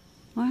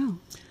 Wow.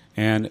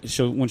 And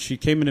so when she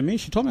came into me,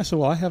 she told me, I said,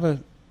 well, I have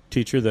a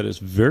teacher that is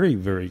very,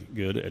 very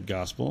good at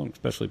gospel, and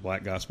especially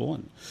black gospel,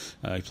 and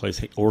he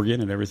plays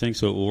organ and everything,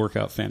 so it will work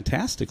out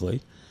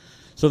fantastically.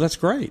 So that's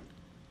great.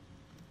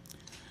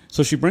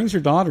 So she brings her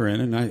daughter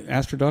in, and I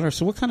asked her daughter,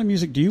 so what kind of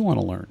music do you want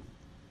to learn?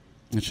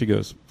 And she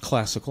goes,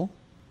 classical.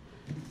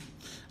 And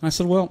I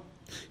said, well,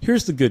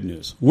 here's the good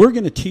news. We're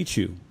going to teach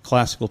you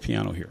classical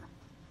piano here.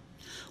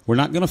 We're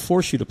not going to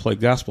force you to play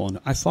gospel. And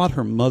I thought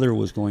her mother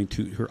was going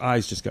to, her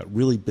eyes just got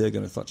really big,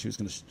 and I thought she was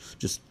going to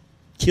just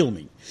kill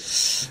me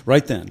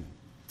right then.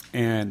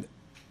 And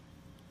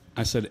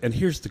I said, and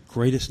here's the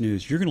greatest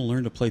news. You're going to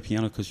learn to play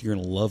piano because you're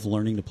going to love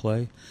learning to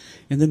play.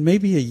 And then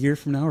maybe a year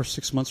from now or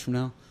 6 months from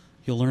now,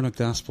 you'll learn a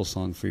gospel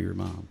song for your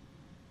mom.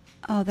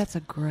 Oh, that's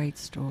a great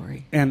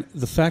story. And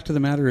the fact of the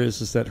matter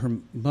is that her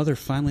mother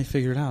finally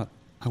figured out,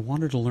 I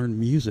want her to learn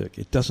music.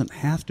 It doesn't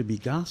have to be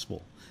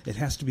gospel. It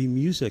has to be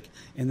music,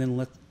 and then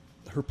let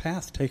her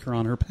path take her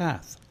on her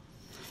path.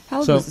 How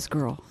old was this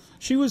girl?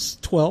 She was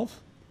 12.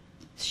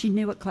 She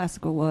knew what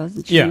classical was,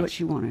 and she knew what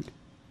she wanted.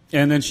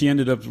 And then she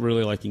ended up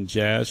really liking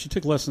jazz. She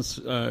took lessons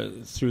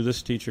through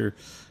this teacher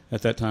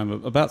at that time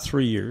about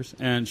 3 years,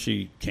 and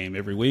she came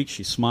every week.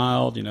 She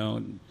smiled,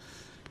 and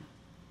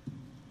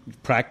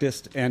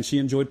practiced, and she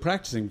enjoyed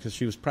practicing because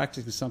she was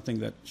practicing something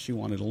that she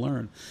wanted to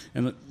learn.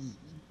 And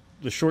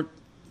the short,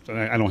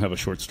 I don't have a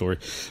short story,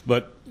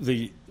 but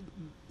the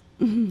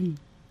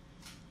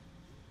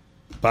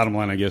bottom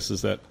line, I guess,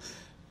 is that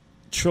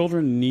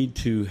children need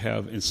to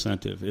have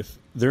incentive. If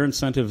their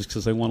incentive is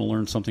because they want to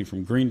learn something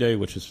from Green Day,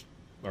 which is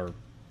our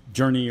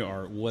Journey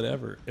or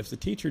whatever, if the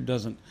teacher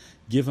doesn't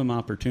give them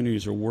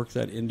opportunities or work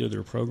that into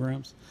their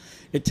programs,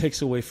 it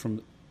takes away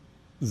from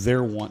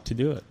their want to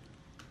do it.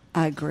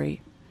 I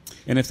agree.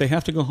 And if they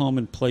have to go home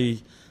and play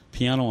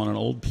piano on an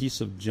old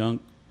piece of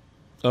junk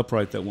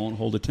upright that won't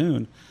hold a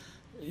tune,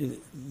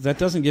 that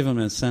doesn't give them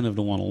an incentive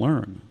to want to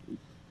learn.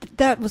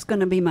 That was going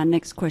to be my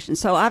next question.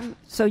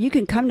 So you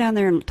can come down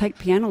there and take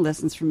piano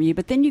lessons from you,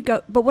 but then you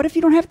go, but what if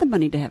you don't have the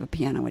money to have a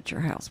piano at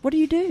your house? What do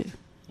you do?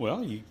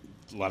 Well, a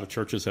lot of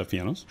churches have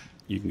pianos.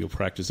 You can go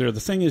practice there. The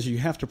thing is, you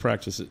have to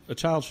practice.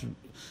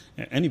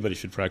 Anybody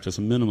should practice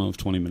a minimum of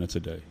 20 minutes a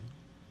day.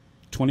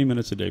 20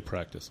 minutes a day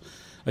practice.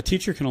 A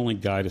teacher can only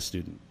guide a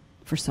student.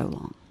 For so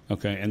long.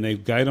 Okay, and they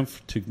guide them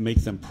to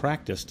make them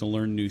practice to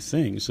learn new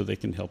things so they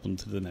can help them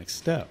to the next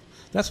step.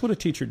 That's what a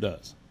teacher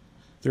does.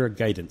 They're a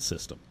guidance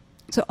system.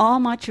 So all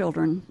my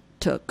children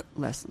took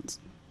lessons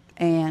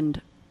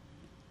and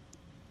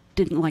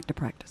didn't like to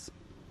practice.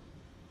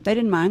 They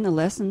didn't mind the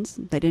lessons.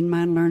 They didn't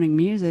mind learning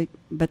music,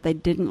 but they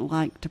didn't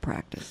like to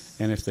practice.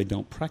 And if they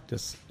don't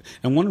practice,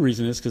 and one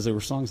reason is because there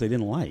were songs they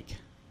didn't like.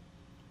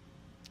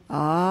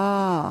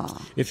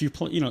 Ah. If you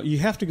play, you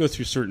have to go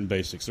through certain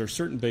basics. There are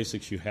certain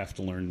basics you have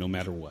to learn no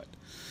matter what.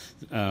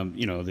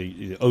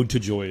 The Ode to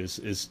Joy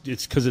it's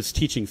because it's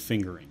teaching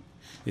fingering.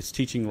 It's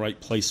teaching right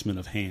placement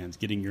of hands,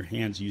 getting your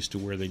hands used to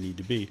where they need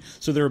to be.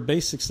 So there are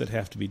basics that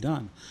have to be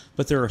done.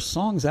 But there are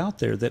songs out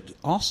there that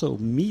also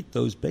meet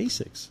those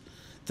basics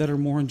that are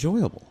more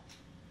enjoyable.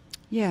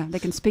 Yeah, they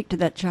can speak to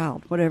that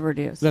child, whatever it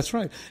is. That's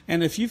right.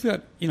 And if you've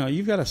got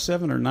a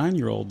 7 or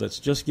 9-year-old that's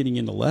just getting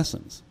into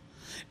lessons,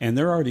 and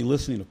they're already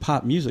listening to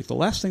pop music, the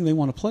last thing they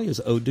want to play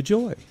is Ode to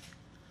Joy.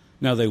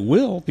 Now, they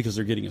will because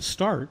they're getting a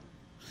start.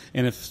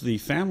 And if the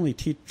family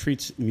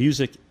treats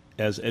music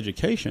as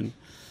education,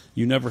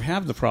 you never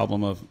have the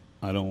problem of,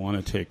 I don't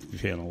want to take a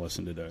piano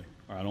lesson today,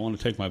 or I don't want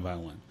to take my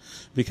violin.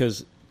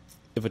 Because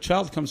if a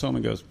child comes home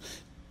and goes,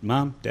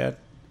 Mom, Dad,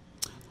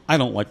 I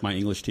don't like my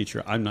English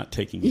teacher. I'm not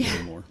taking it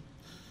anymore.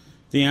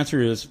 The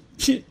answer is,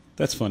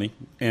 that's funny.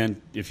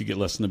 And if you get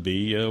less than a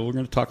B, we're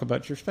going to talk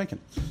about your spanking.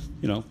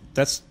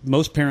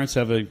 Most parents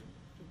you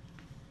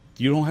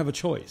don't have a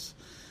choice.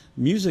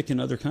 Music in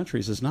other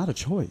countries is not a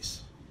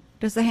choice.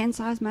 Does the hand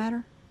size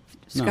matter?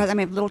 No. I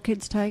mean, if little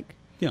kids take?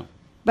 Yeah.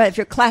 But if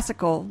you're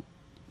classical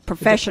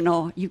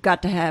professional, you've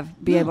got to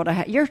be able to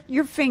have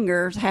your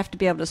fingers have to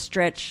be able to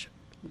stretch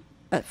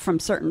from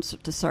certain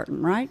to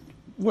certain, right?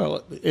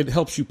 Well, it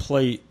helps you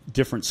play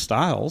different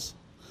styles,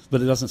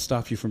 but it doesn't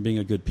stop you from being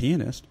a good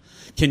pianist.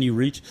 Can you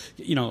reach?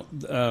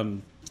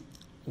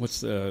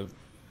 What's the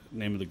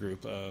name of the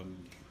group?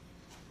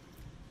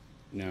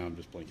 Now I'm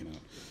just blanking out.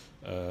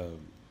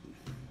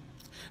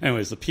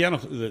 Anyways, the piano,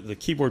 the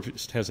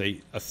keyboardist has a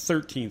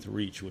 13th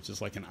reach, which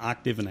is like an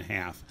octave and a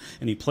half,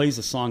 and he plays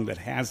a song that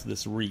has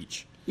this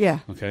reach. Yeah.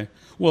 Okay.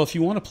 Well, if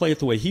you want to play it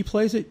the way he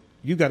plays it,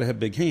 you got to have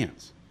big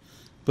hands.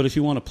 But if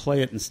you want to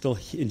play it and still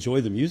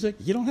enjoy the music,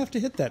 you don't have to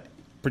hit that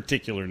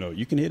particular note.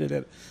 You can hit it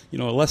at a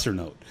lesser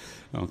note.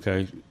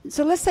 Okay.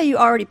 So let's say you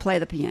already play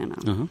the piano.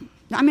 Uh-huh.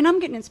 I mean, I'm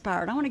getting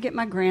inspired. I want to get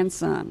my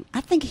grandson.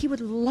 I think he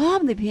would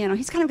love the piano.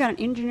 He's kind of got an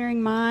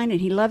engineering mind, and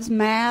he loves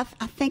math.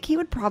 I think he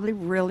would probably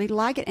really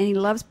like it, and he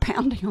loves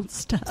pounding on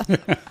stuff.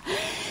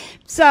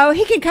 So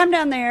he can come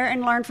down there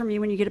and learn from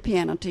you when you get a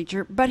piano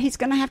teacher, but he's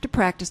going to have to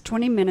practice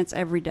 20 minutes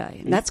every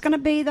day. And that's going to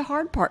be the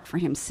hard part for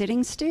him,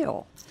 sitting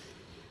still.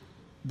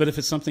 But if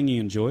it's something he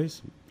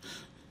enjoys...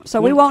 So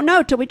we won't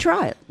know till we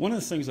try it. One of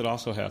the things that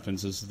also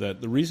happens is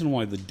that the reason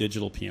why the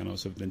digital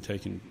pianos have been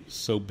taken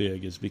so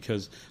big is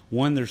because,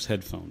 one, there's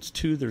headphones.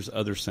 Two, there's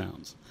other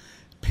sounds.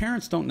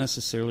 Parents don't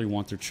necessarily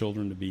want their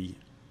children to be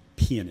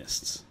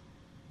pianists.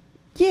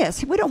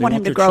 Yes, we don't They want him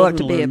want to their grow up to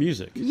children be learn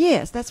music.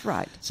 Yes, that's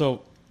right.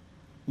 So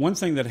one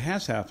thing that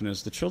has happened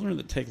is the children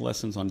that take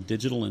lessons on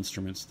digital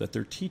instruments that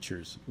their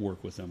teachers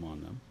work with them on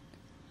them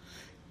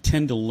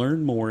tend to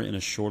learn more in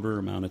a shorter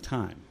amount of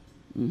time.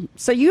 Mm-hmm.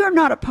 So you are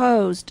not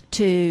opposed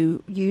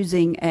to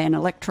using an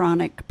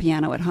electronic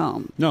piano at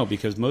home? No,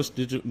 because a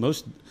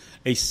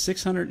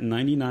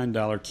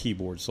 $699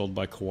 keyboard sold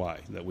by McCoy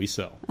that we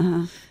sell,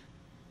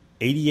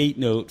 88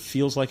 note,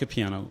 feels like a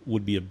piano,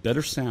 would be a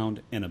better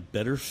sound and a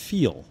better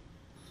feel.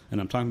 And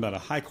I'm talking about a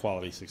high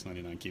quality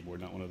 $699 keyboard,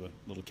 not one of the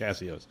little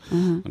Casios.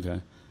 Okay,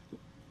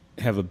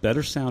 have a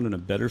better sound and a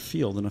better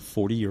feel than a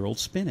 40-year-old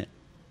Spin-It.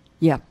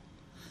 Yeah.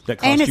 That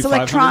costs And it's you $500.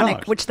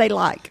 electronic, which they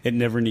like. It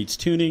never needs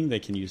tuning. They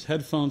can use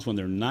headphones when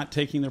they're not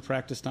taking their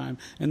practice time.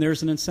 And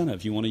there's an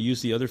incentive. You want to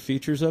use the other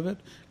features of it?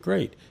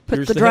 Great. Put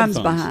Here's the drums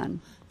headphones. behind.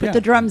 Put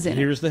the drums in it.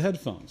 Here's the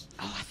headphones.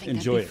 Oh, I think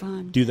Enjoy that'd be fun.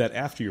 it. Do that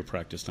after your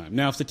practice time.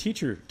 Now, if the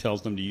teacher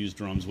tells them to use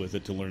drums with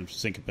it to learn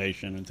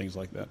syncopation and things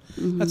like that,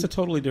 that's a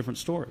totally different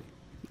story.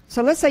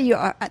 So let's say you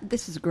are,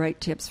 this is great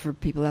tips for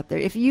people out there.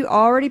 If you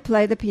already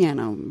play the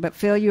piano but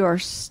feel you are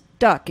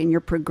stuck in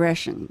your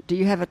progression, do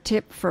you have a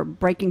tip for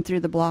breaking through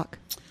the block?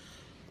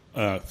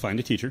 Find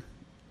a teacher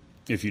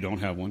if you don't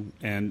have one.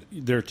 And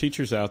there are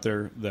teachers out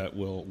there that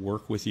will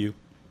work with you.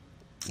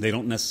 They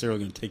don't necessarily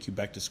going to take you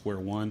back to square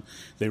one.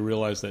 They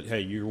realize that, hey,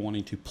 you're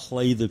wanting to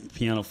play the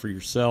piano for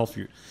yourself,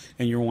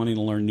 and you're wanting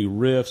to learn new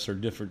riffs or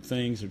different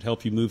things or to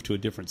help you move to a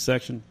different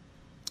section.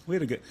 We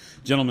had a good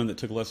gentleman that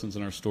took lessons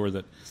in our store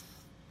that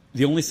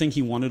the only thing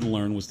he wanted to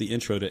learn was the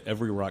intro to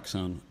every rock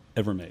song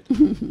ever made.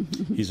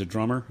 He's a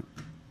drummer,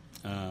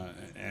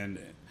 and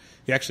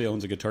he actually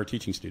owns a guitar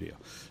teaching studio.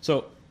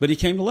 But he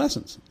came to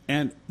lessons,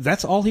 and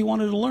that's all he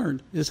wanted to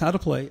learn is how to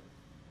play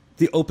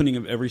the opening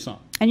of every song.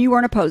 And you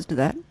weren't opposed to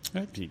that?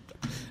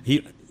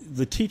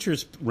 The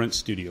teachers rent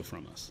studio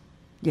from us.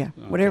 Yeah,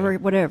 Okay.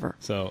 whatever.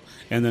 So,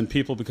 and then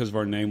people, because of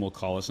our name, will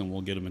call us, and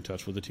we'll get them in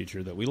touch with a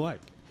teacher that we like.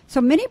 So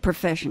many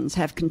professions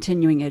have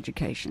continuing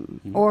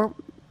education, or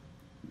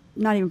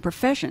not even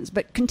professions,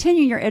 but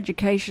continuing your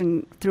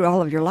education through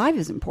all of your life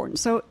is important.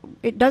 So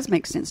it does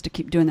make sense to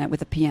keep doing that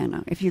with a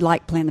piano. If you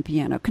like playing the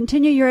piano,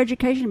 continue your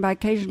education by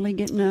occasionally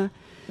getting a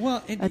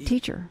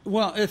teacher.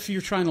 Well, if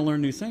you're trying to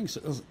learn new things,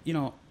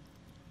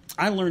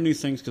 I learn new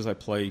things because I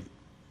play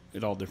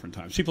at all different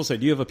times. People say,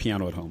 do you have a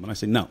piano at home? And I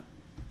say, no.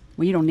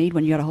 Well, you don't need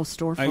one. You got a whole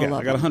store full of them.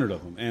 I got 100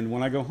 of them. And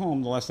when I go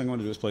home, the last thing I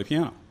want to do is play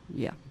piano.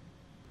 Yeah.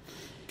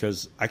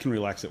 Because I can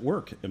relax at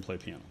work and play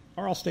piano.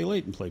 Or I'll stay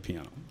late and play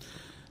piano.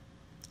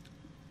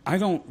 I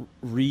don't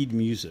read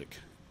music.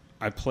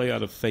 I play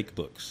out of fake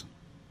books.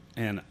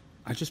 And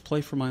I just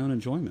play for my own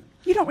enjoyment.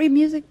 You don't read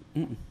music?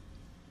 Mm-mm.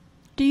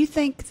 Do you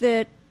think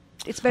that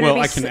it's better to be...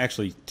 Well, I can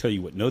actually tell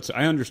you what notes...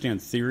 I understand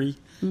theory,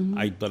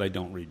 but I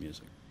don't read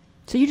music.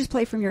 So you just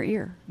play from your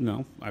ear?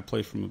 No, I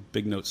play from a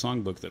big note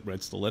songbook that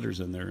writes the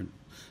letters in there. And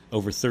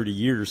over 30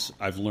 years,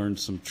 I've learned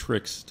some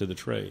tricks to the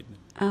trade.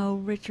 Oh,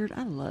 Richard,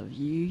 I love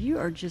you. You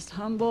are just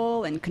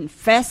humble and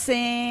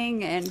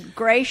confessing and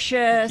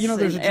gracious.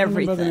 There's a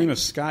gentleman by the name of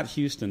Scott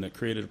Houston that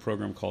created a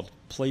program called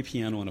Play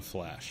Piano in a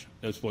Flash.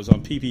 It was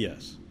on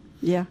PBS.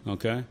 Yeah.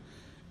 Okay?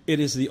 It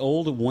is the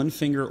old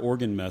one-finger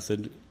organ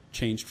method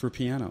changed for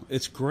piano.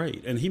 It's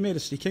great. And he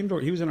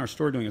was in our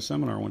store doing a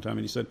seminar one time,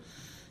 and he said,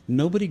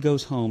 Nobody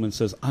goes home and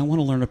says, I want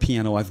to learn a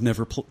piano I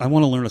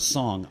want to learn a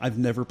song I've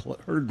never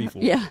heard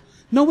before. Yeah.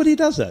 Nobody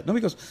does that.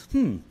 Nobody goes,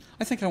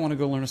 I think I want to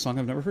go learn a song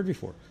I've never heard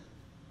before.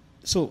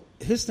 So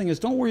his thing is,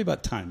 don't worry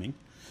about timing.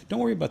 Don't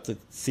worry about the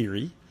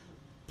theory.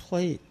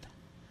 Play it.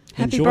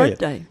 Happy Enjoy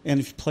birthday. it. And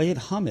if you play it,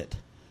 hum it.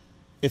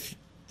 If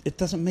it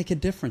doesn't make a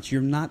difference,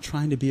 you're not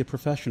trying to be a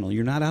professional.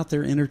 You're not out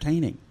there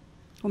entertaining.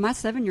 Well, my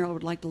 7-year-old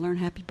would like to learn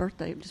Happy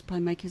Birthday. It would just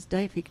probably make his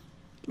day if he could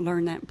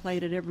learn that and play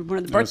it at every one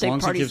of the birthday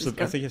parties. I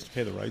think he has to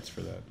pay the rights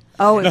for that.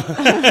 Oh,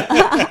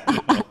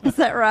 is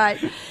that right?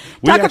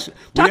 We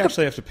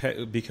actually have to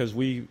pay, because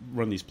we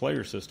run these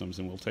player systems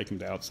and we'll take them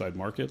to outside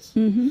markets.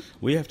 Mm-hmm.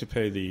 We have to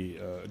pay the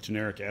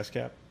generic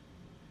ASCAP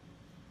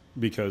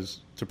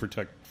because to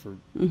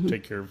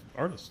take care of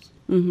artists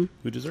who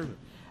deserve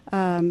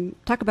it.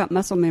 Talk about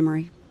muscle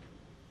memory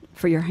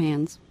for your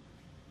hands.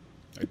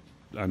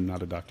 I'm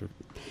not a doctor.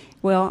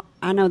 Well,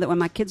 I know that when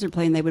my kids were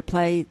playing, they would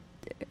play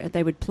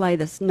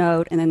this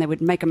note, and then they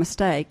would make a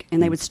mistake,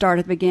 and they would start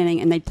at the beginning,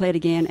 and they'd play it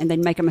again, and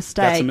they'd make a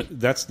mistake.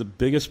 That's the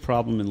biggest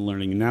problem in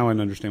learning. Now I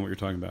understand what you're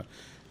talking about.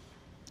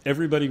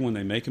 Everybody, when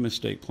they make a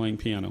mistake playing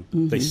piano,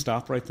 they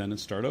stop right then and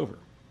start over,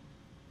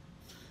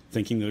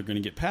 thinking they're going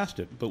to get past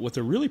it. But what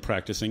they're really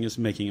practicing is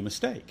making a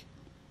mistake.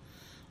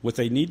 What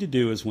they need to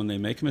do is when they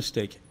make a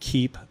mistake,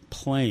 keep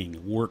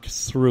playing, work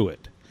through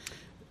it.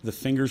 The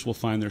fingers will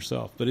find their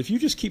self. But if you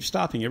just keep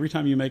stopping every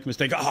time you make a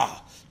mistake,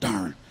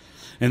 darn,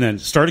 and then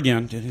start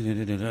again,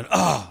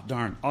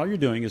 darn, all you're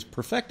doing is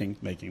perfecting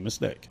making a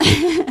mistake.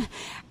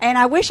 And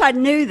I wish I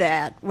knew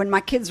that when my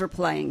kids were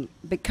playing,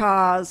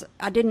 because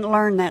I didn't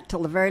learn that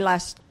till the very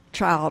last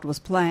child was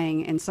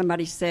playing, and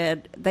somebody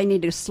said they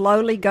need to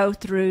slowly go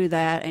through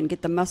that and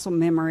get the muscle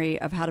memory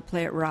of how to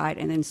play it right,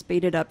 and then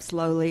speed it up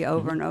slowly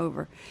over and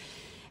over.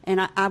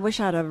 And I wish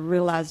I'd have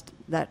realized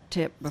that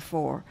tip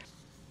before.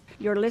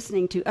 You're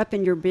listening to Up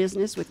in Your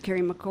Business with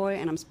Kerry McCoy,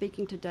 and I'm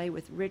speaking today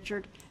with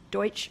Richard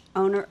Deutsch,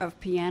 owner of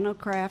Piano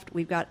Kraft.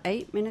 We've got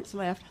 8 minutes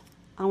left.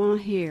 I want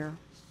to hear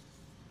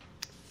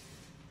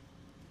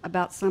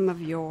about some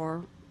of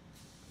your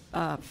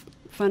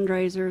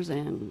fundraisers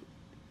and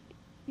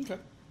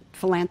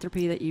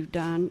philanthropy that you've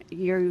done.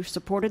 You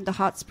supported the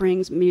Hot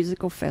Springs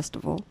Musical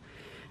Festival,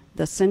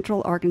 the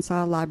Central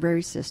Arkansas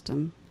Library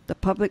System, the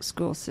public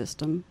school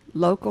system,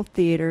 local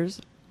theaters,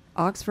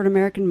 Oxford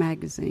American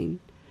Magazine,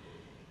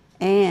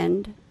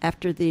 and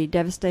after the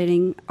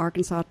devastating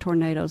Arkansas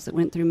tornadoes that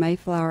went through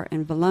Mayflower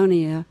and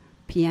Vilonia,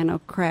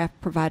 Piano Kraft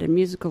provided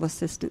musical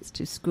assistance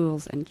to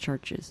schools and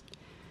churches.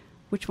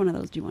 Which one of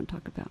those do you want to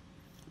talk about?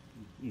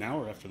 Now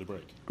or after the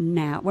break?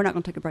 Now. We're not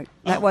going to take a break.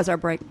 That was our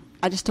break.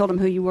 I just told them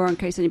who you were in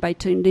case anybody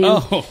tuned in.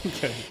 Oh,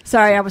 okay.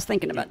 Sorry, I was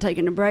thinking about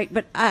taking a break,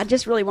 but I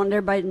just really wanted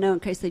everybody to know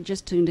in case they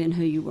just tuned in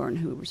who you were and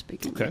who we were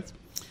speaking with.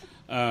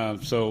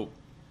 So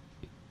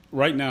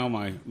right now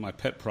my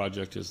pet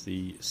project is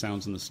the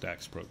Sounds in the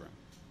Stacks program.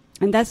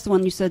 And that's the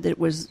one you said that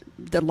was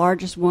the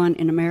largest one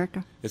in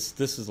America?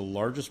 This is the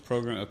largest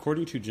program,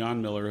 according to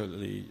John Miller,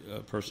 the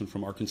person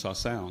from Arkansas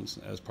Sounds,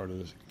 as part of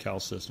the CAL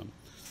system.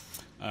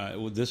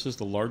 This is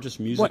the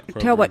largest music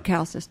program. Tell what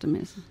CAL system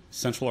is.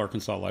 Central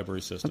Arkansas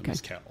Library System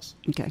is CALS.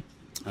 Okay.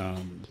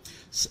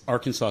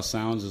 Arkansas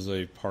Sounds is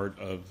a part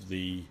of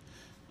the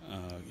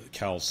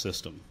CALS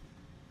system.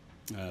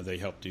 They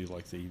help do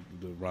like the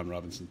Ron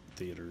Robinson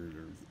Theater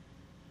or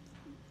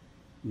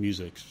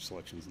music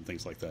selections and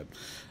things like that.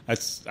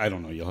 I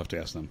don't know. You'll have to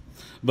ask them.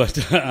 But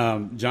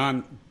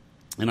John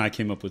and I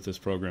came up with this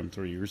program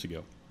 3 years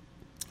ago,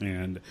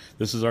 and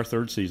this is our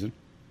third season.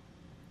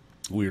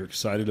 We're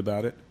excited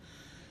about it.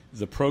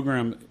 The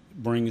program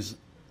brings.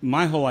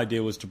 My whole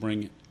idea was to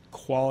bring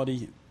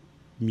quality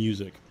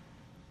music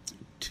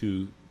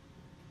to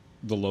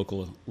the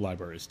local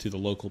libraries, to the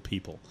local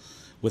people,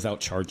 without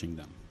charging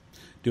them.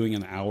 Doing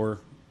an hour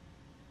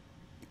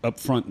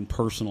upfront and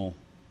personal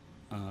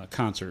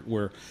concert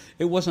where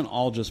it wasn't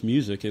all just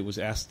music, it was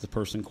ask the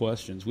person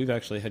questions. We've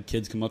actually had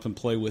kids come up and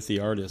play with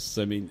the artists.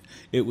 I mean,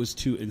 it was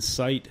to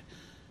incite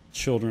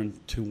children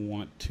to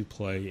want to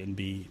play and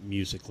be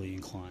musically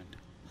inclined,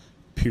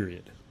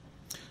 period.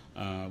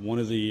 One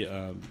of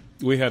the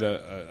we had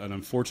an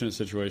unfortunate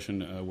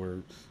situation where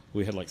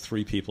we had like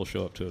 3 people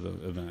show up to the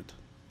event,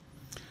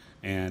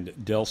 and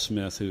Del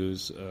Smith,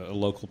 who's a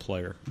local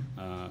player,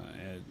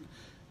 and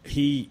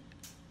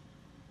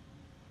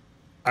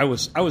I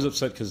was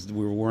upset because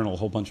we weren't a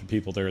whole bunch of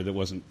people there that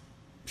wasn't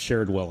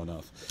shared well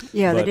enough.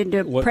 Yeah, they didn't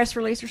do a press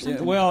release or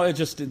something? Yeah, well, it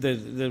just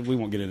we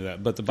won't get into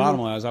that. But the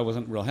bottom line is I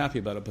wasn't real happy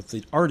about it. But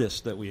the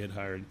artist that we had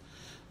hired,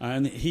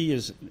 and he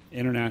is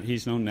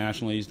he's known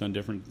nationally. He's done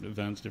different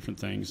events, different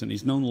things, and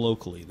he's known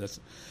locally.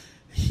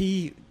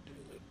 He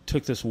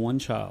took this one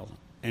child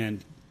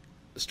and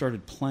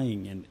started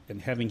playing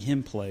and having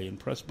him play and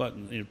press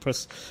buttons,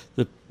 press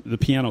the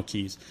piano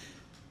keys.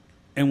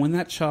 And when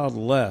that child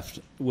left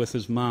with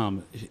his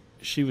mom,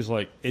 she was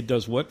like, it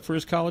does what for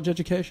his college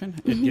education?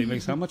 It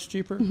makes how much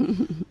cheaper?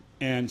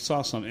 And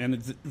saw some.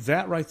 And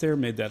that right there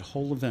made that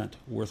whole event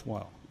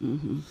worthwhile.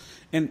 Mm-hmm.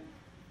 And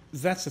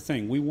That's the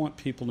thing. We want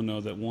people to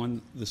know that,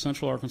 one, the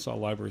Central Arkansas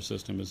Library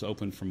System is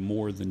open for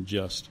more than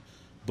just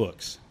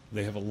books.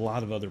 They have a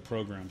lot of other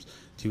programs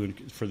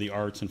for the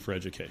arts and for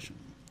education.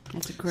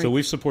 That's a great. So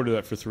we've supported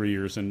that for 3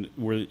 years, and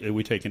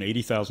we take an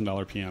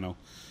 $80,000 piano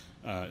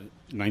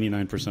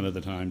 99% of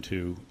the time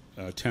to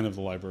 10 of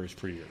the libraries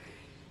per year.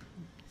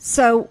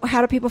 So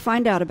how do people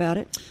find out about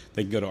it?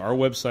 They can go to our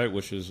website,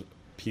 which is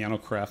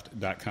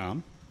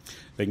pianokraft.com.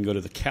 They can go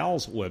to the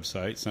CAL's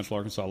website, Central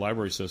Arkansas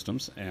Library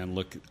Systems, and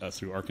look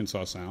through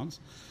Arkansas Sounds.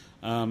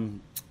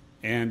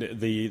 And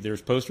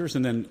there's posters,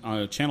 and then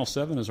Channel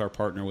 7 is our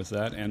partner with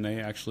that, and they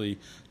actually,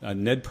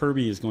 Ned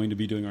Purby is going to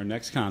be doing our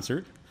next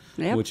concert,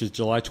 which is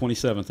July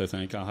 27th, I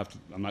think.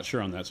 I'm not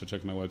sure on that, so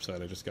check my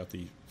website. I just got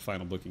the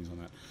final bookings on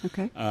that.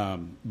 Okay.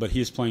 But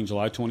he is playing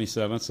July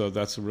 27th, so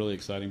that's really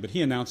exciting. But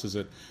he announces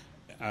it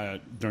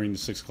during the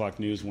 6 o'clock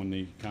news when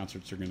the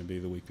concerts are going to be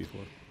the week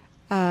before.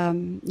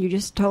 You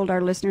just told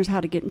our listeners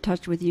how to get in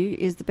touch with you.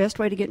 Is the best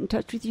way to get in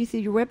touch with you through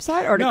your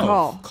website or to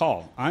call?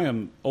 Call. I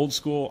am old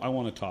school. I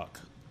want to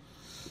talk.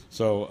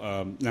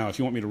 So now, if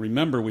you want me to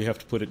remember, we have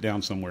to put it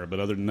down somewhere.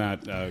 But other than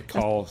that,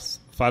 call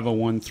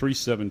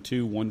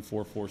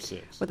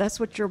 501-372-1446. Well, that's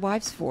what your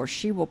wife's for.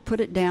 She will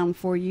put it down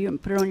for you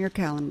and put it on your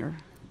calendar.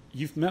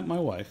 You've met my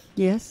wife.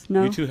 Yes.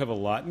 No. You two have a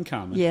lot in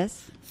common.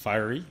 Yes.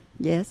 Fiery.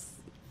 Yes.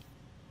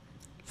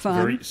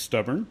 Fun. Very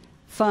stubborn.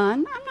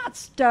 Fun. I'm not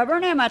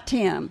stubborn, am I,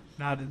 Tim?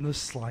 Not in the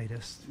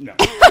slightest. No.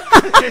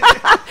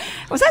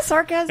 Was that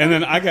sarcasm? And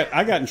then I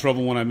got in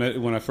trouble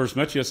when I first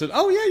met you. I said,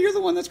 "Oh yeah, you're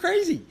the one that's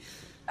crazy."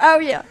 Oh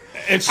yeah.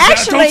 It's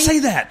don't say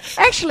that.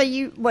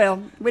 Actually,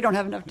 we don't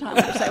have enough time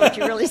to say what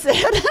you really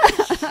said.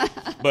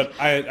 But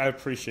I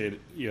appreciate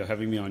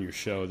having me on your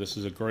show. This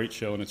is a great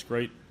show, and it's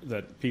great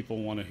that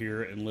people want to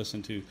hear and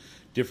listen to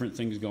different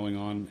things going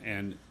on,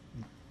 and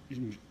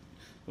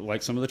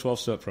like some of the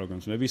 12-step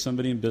programs. Maybe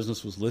somebody in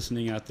business was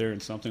listening out there,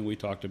 and something we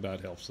talked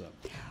about helps them.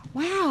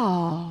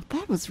 Wow,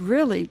 that was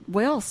really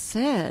well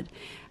said.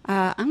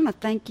 I'm going to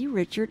thank you,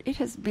 Richard. It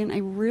has been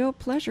a real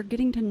pleasure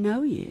getting to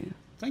know you.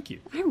 Thank you.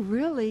 I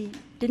really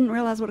didn't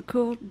realize what a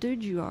cool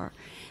dude you are.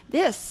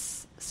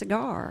 This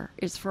cigar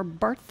is for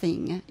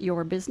birthing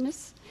your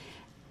business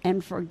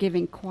and for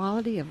giving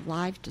quality of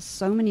life to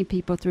so many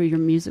people through your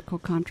musical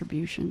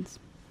contributions.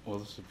 Well,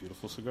 this is a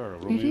beautiful cigar.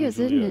 It is,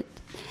 isn't it?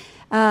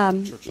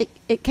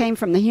 It came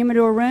from the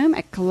Humidor Room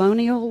at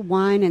Colonial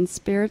Wine and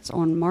Spirits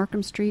on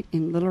Markham Street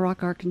in Little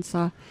Rock,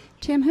 Arkansas.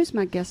 Tim, who's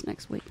my guest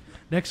next week?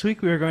 Next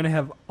week we are going to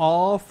have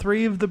all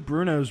three of the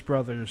Bruno's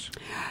brothers.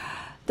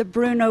 The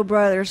Bruno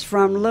brothers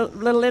from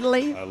Little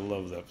Italy. I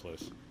love that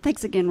place.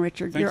 Thanks again,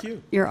 Richard. Thank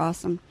you. You're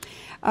awesome.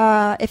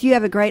 If you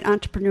have a great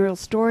entrepreneurial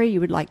story you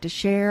would like to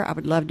share, I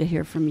would love to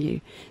hear from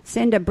you.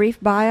 Send a brief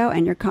bio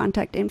and your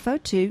contact info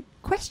to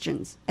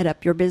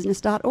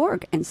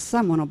questions@upyourbusiness.org, and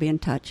someone will be in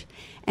touch.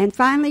 And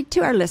finally,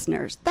 to our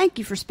listeners, thank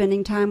you for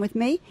spending time with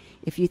me.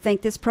 If you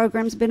think this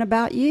program's been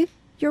about you,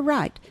 you're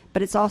right,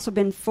 but it's also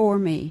been for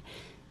me.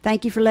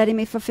 Thank you for letting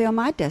me fulfill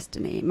my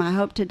destiny. My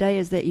hope today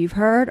is that you've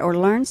heard or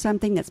learned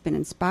something that's been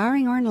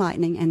inspiring or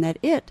enlightening, and that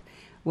it,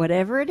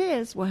 whatever it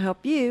is, will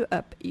help you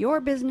up your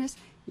business,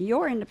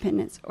 your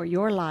independence, or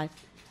your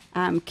life.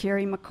 I'm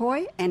Kerry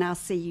McCoy, and I'll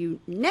see you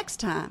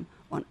next time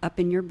on Up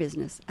in Your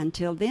Business.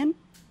 Until then,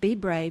 be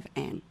brave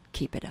and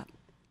keep it up.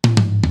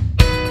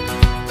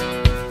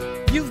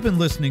 You've been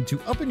listening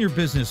to Up in Your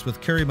Business with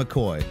Kerry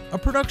McCoy, a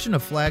production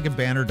of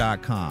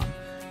flagandbanner.com.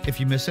 If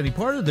you miss any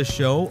part of the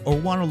show or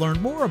want to learn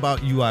more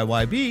about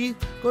UIYB,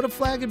 go to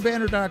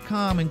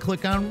flagandbanner.com and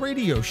click on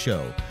Radio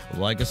Show.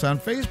 Like us on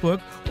Facebook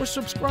or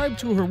subscribe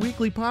to her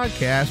weekly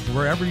podcast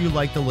wherever you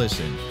like to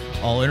listen.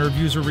 All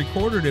interviews are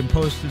recorded and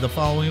posted the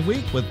following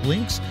week with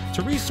links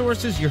to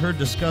resources you heard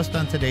discussed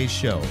on today's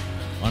show.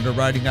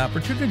 Underwriting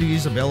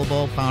opportunities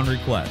available upon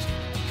request.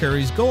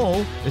 Kerry's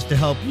goal is to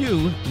help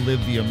you live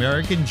the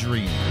American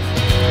dream.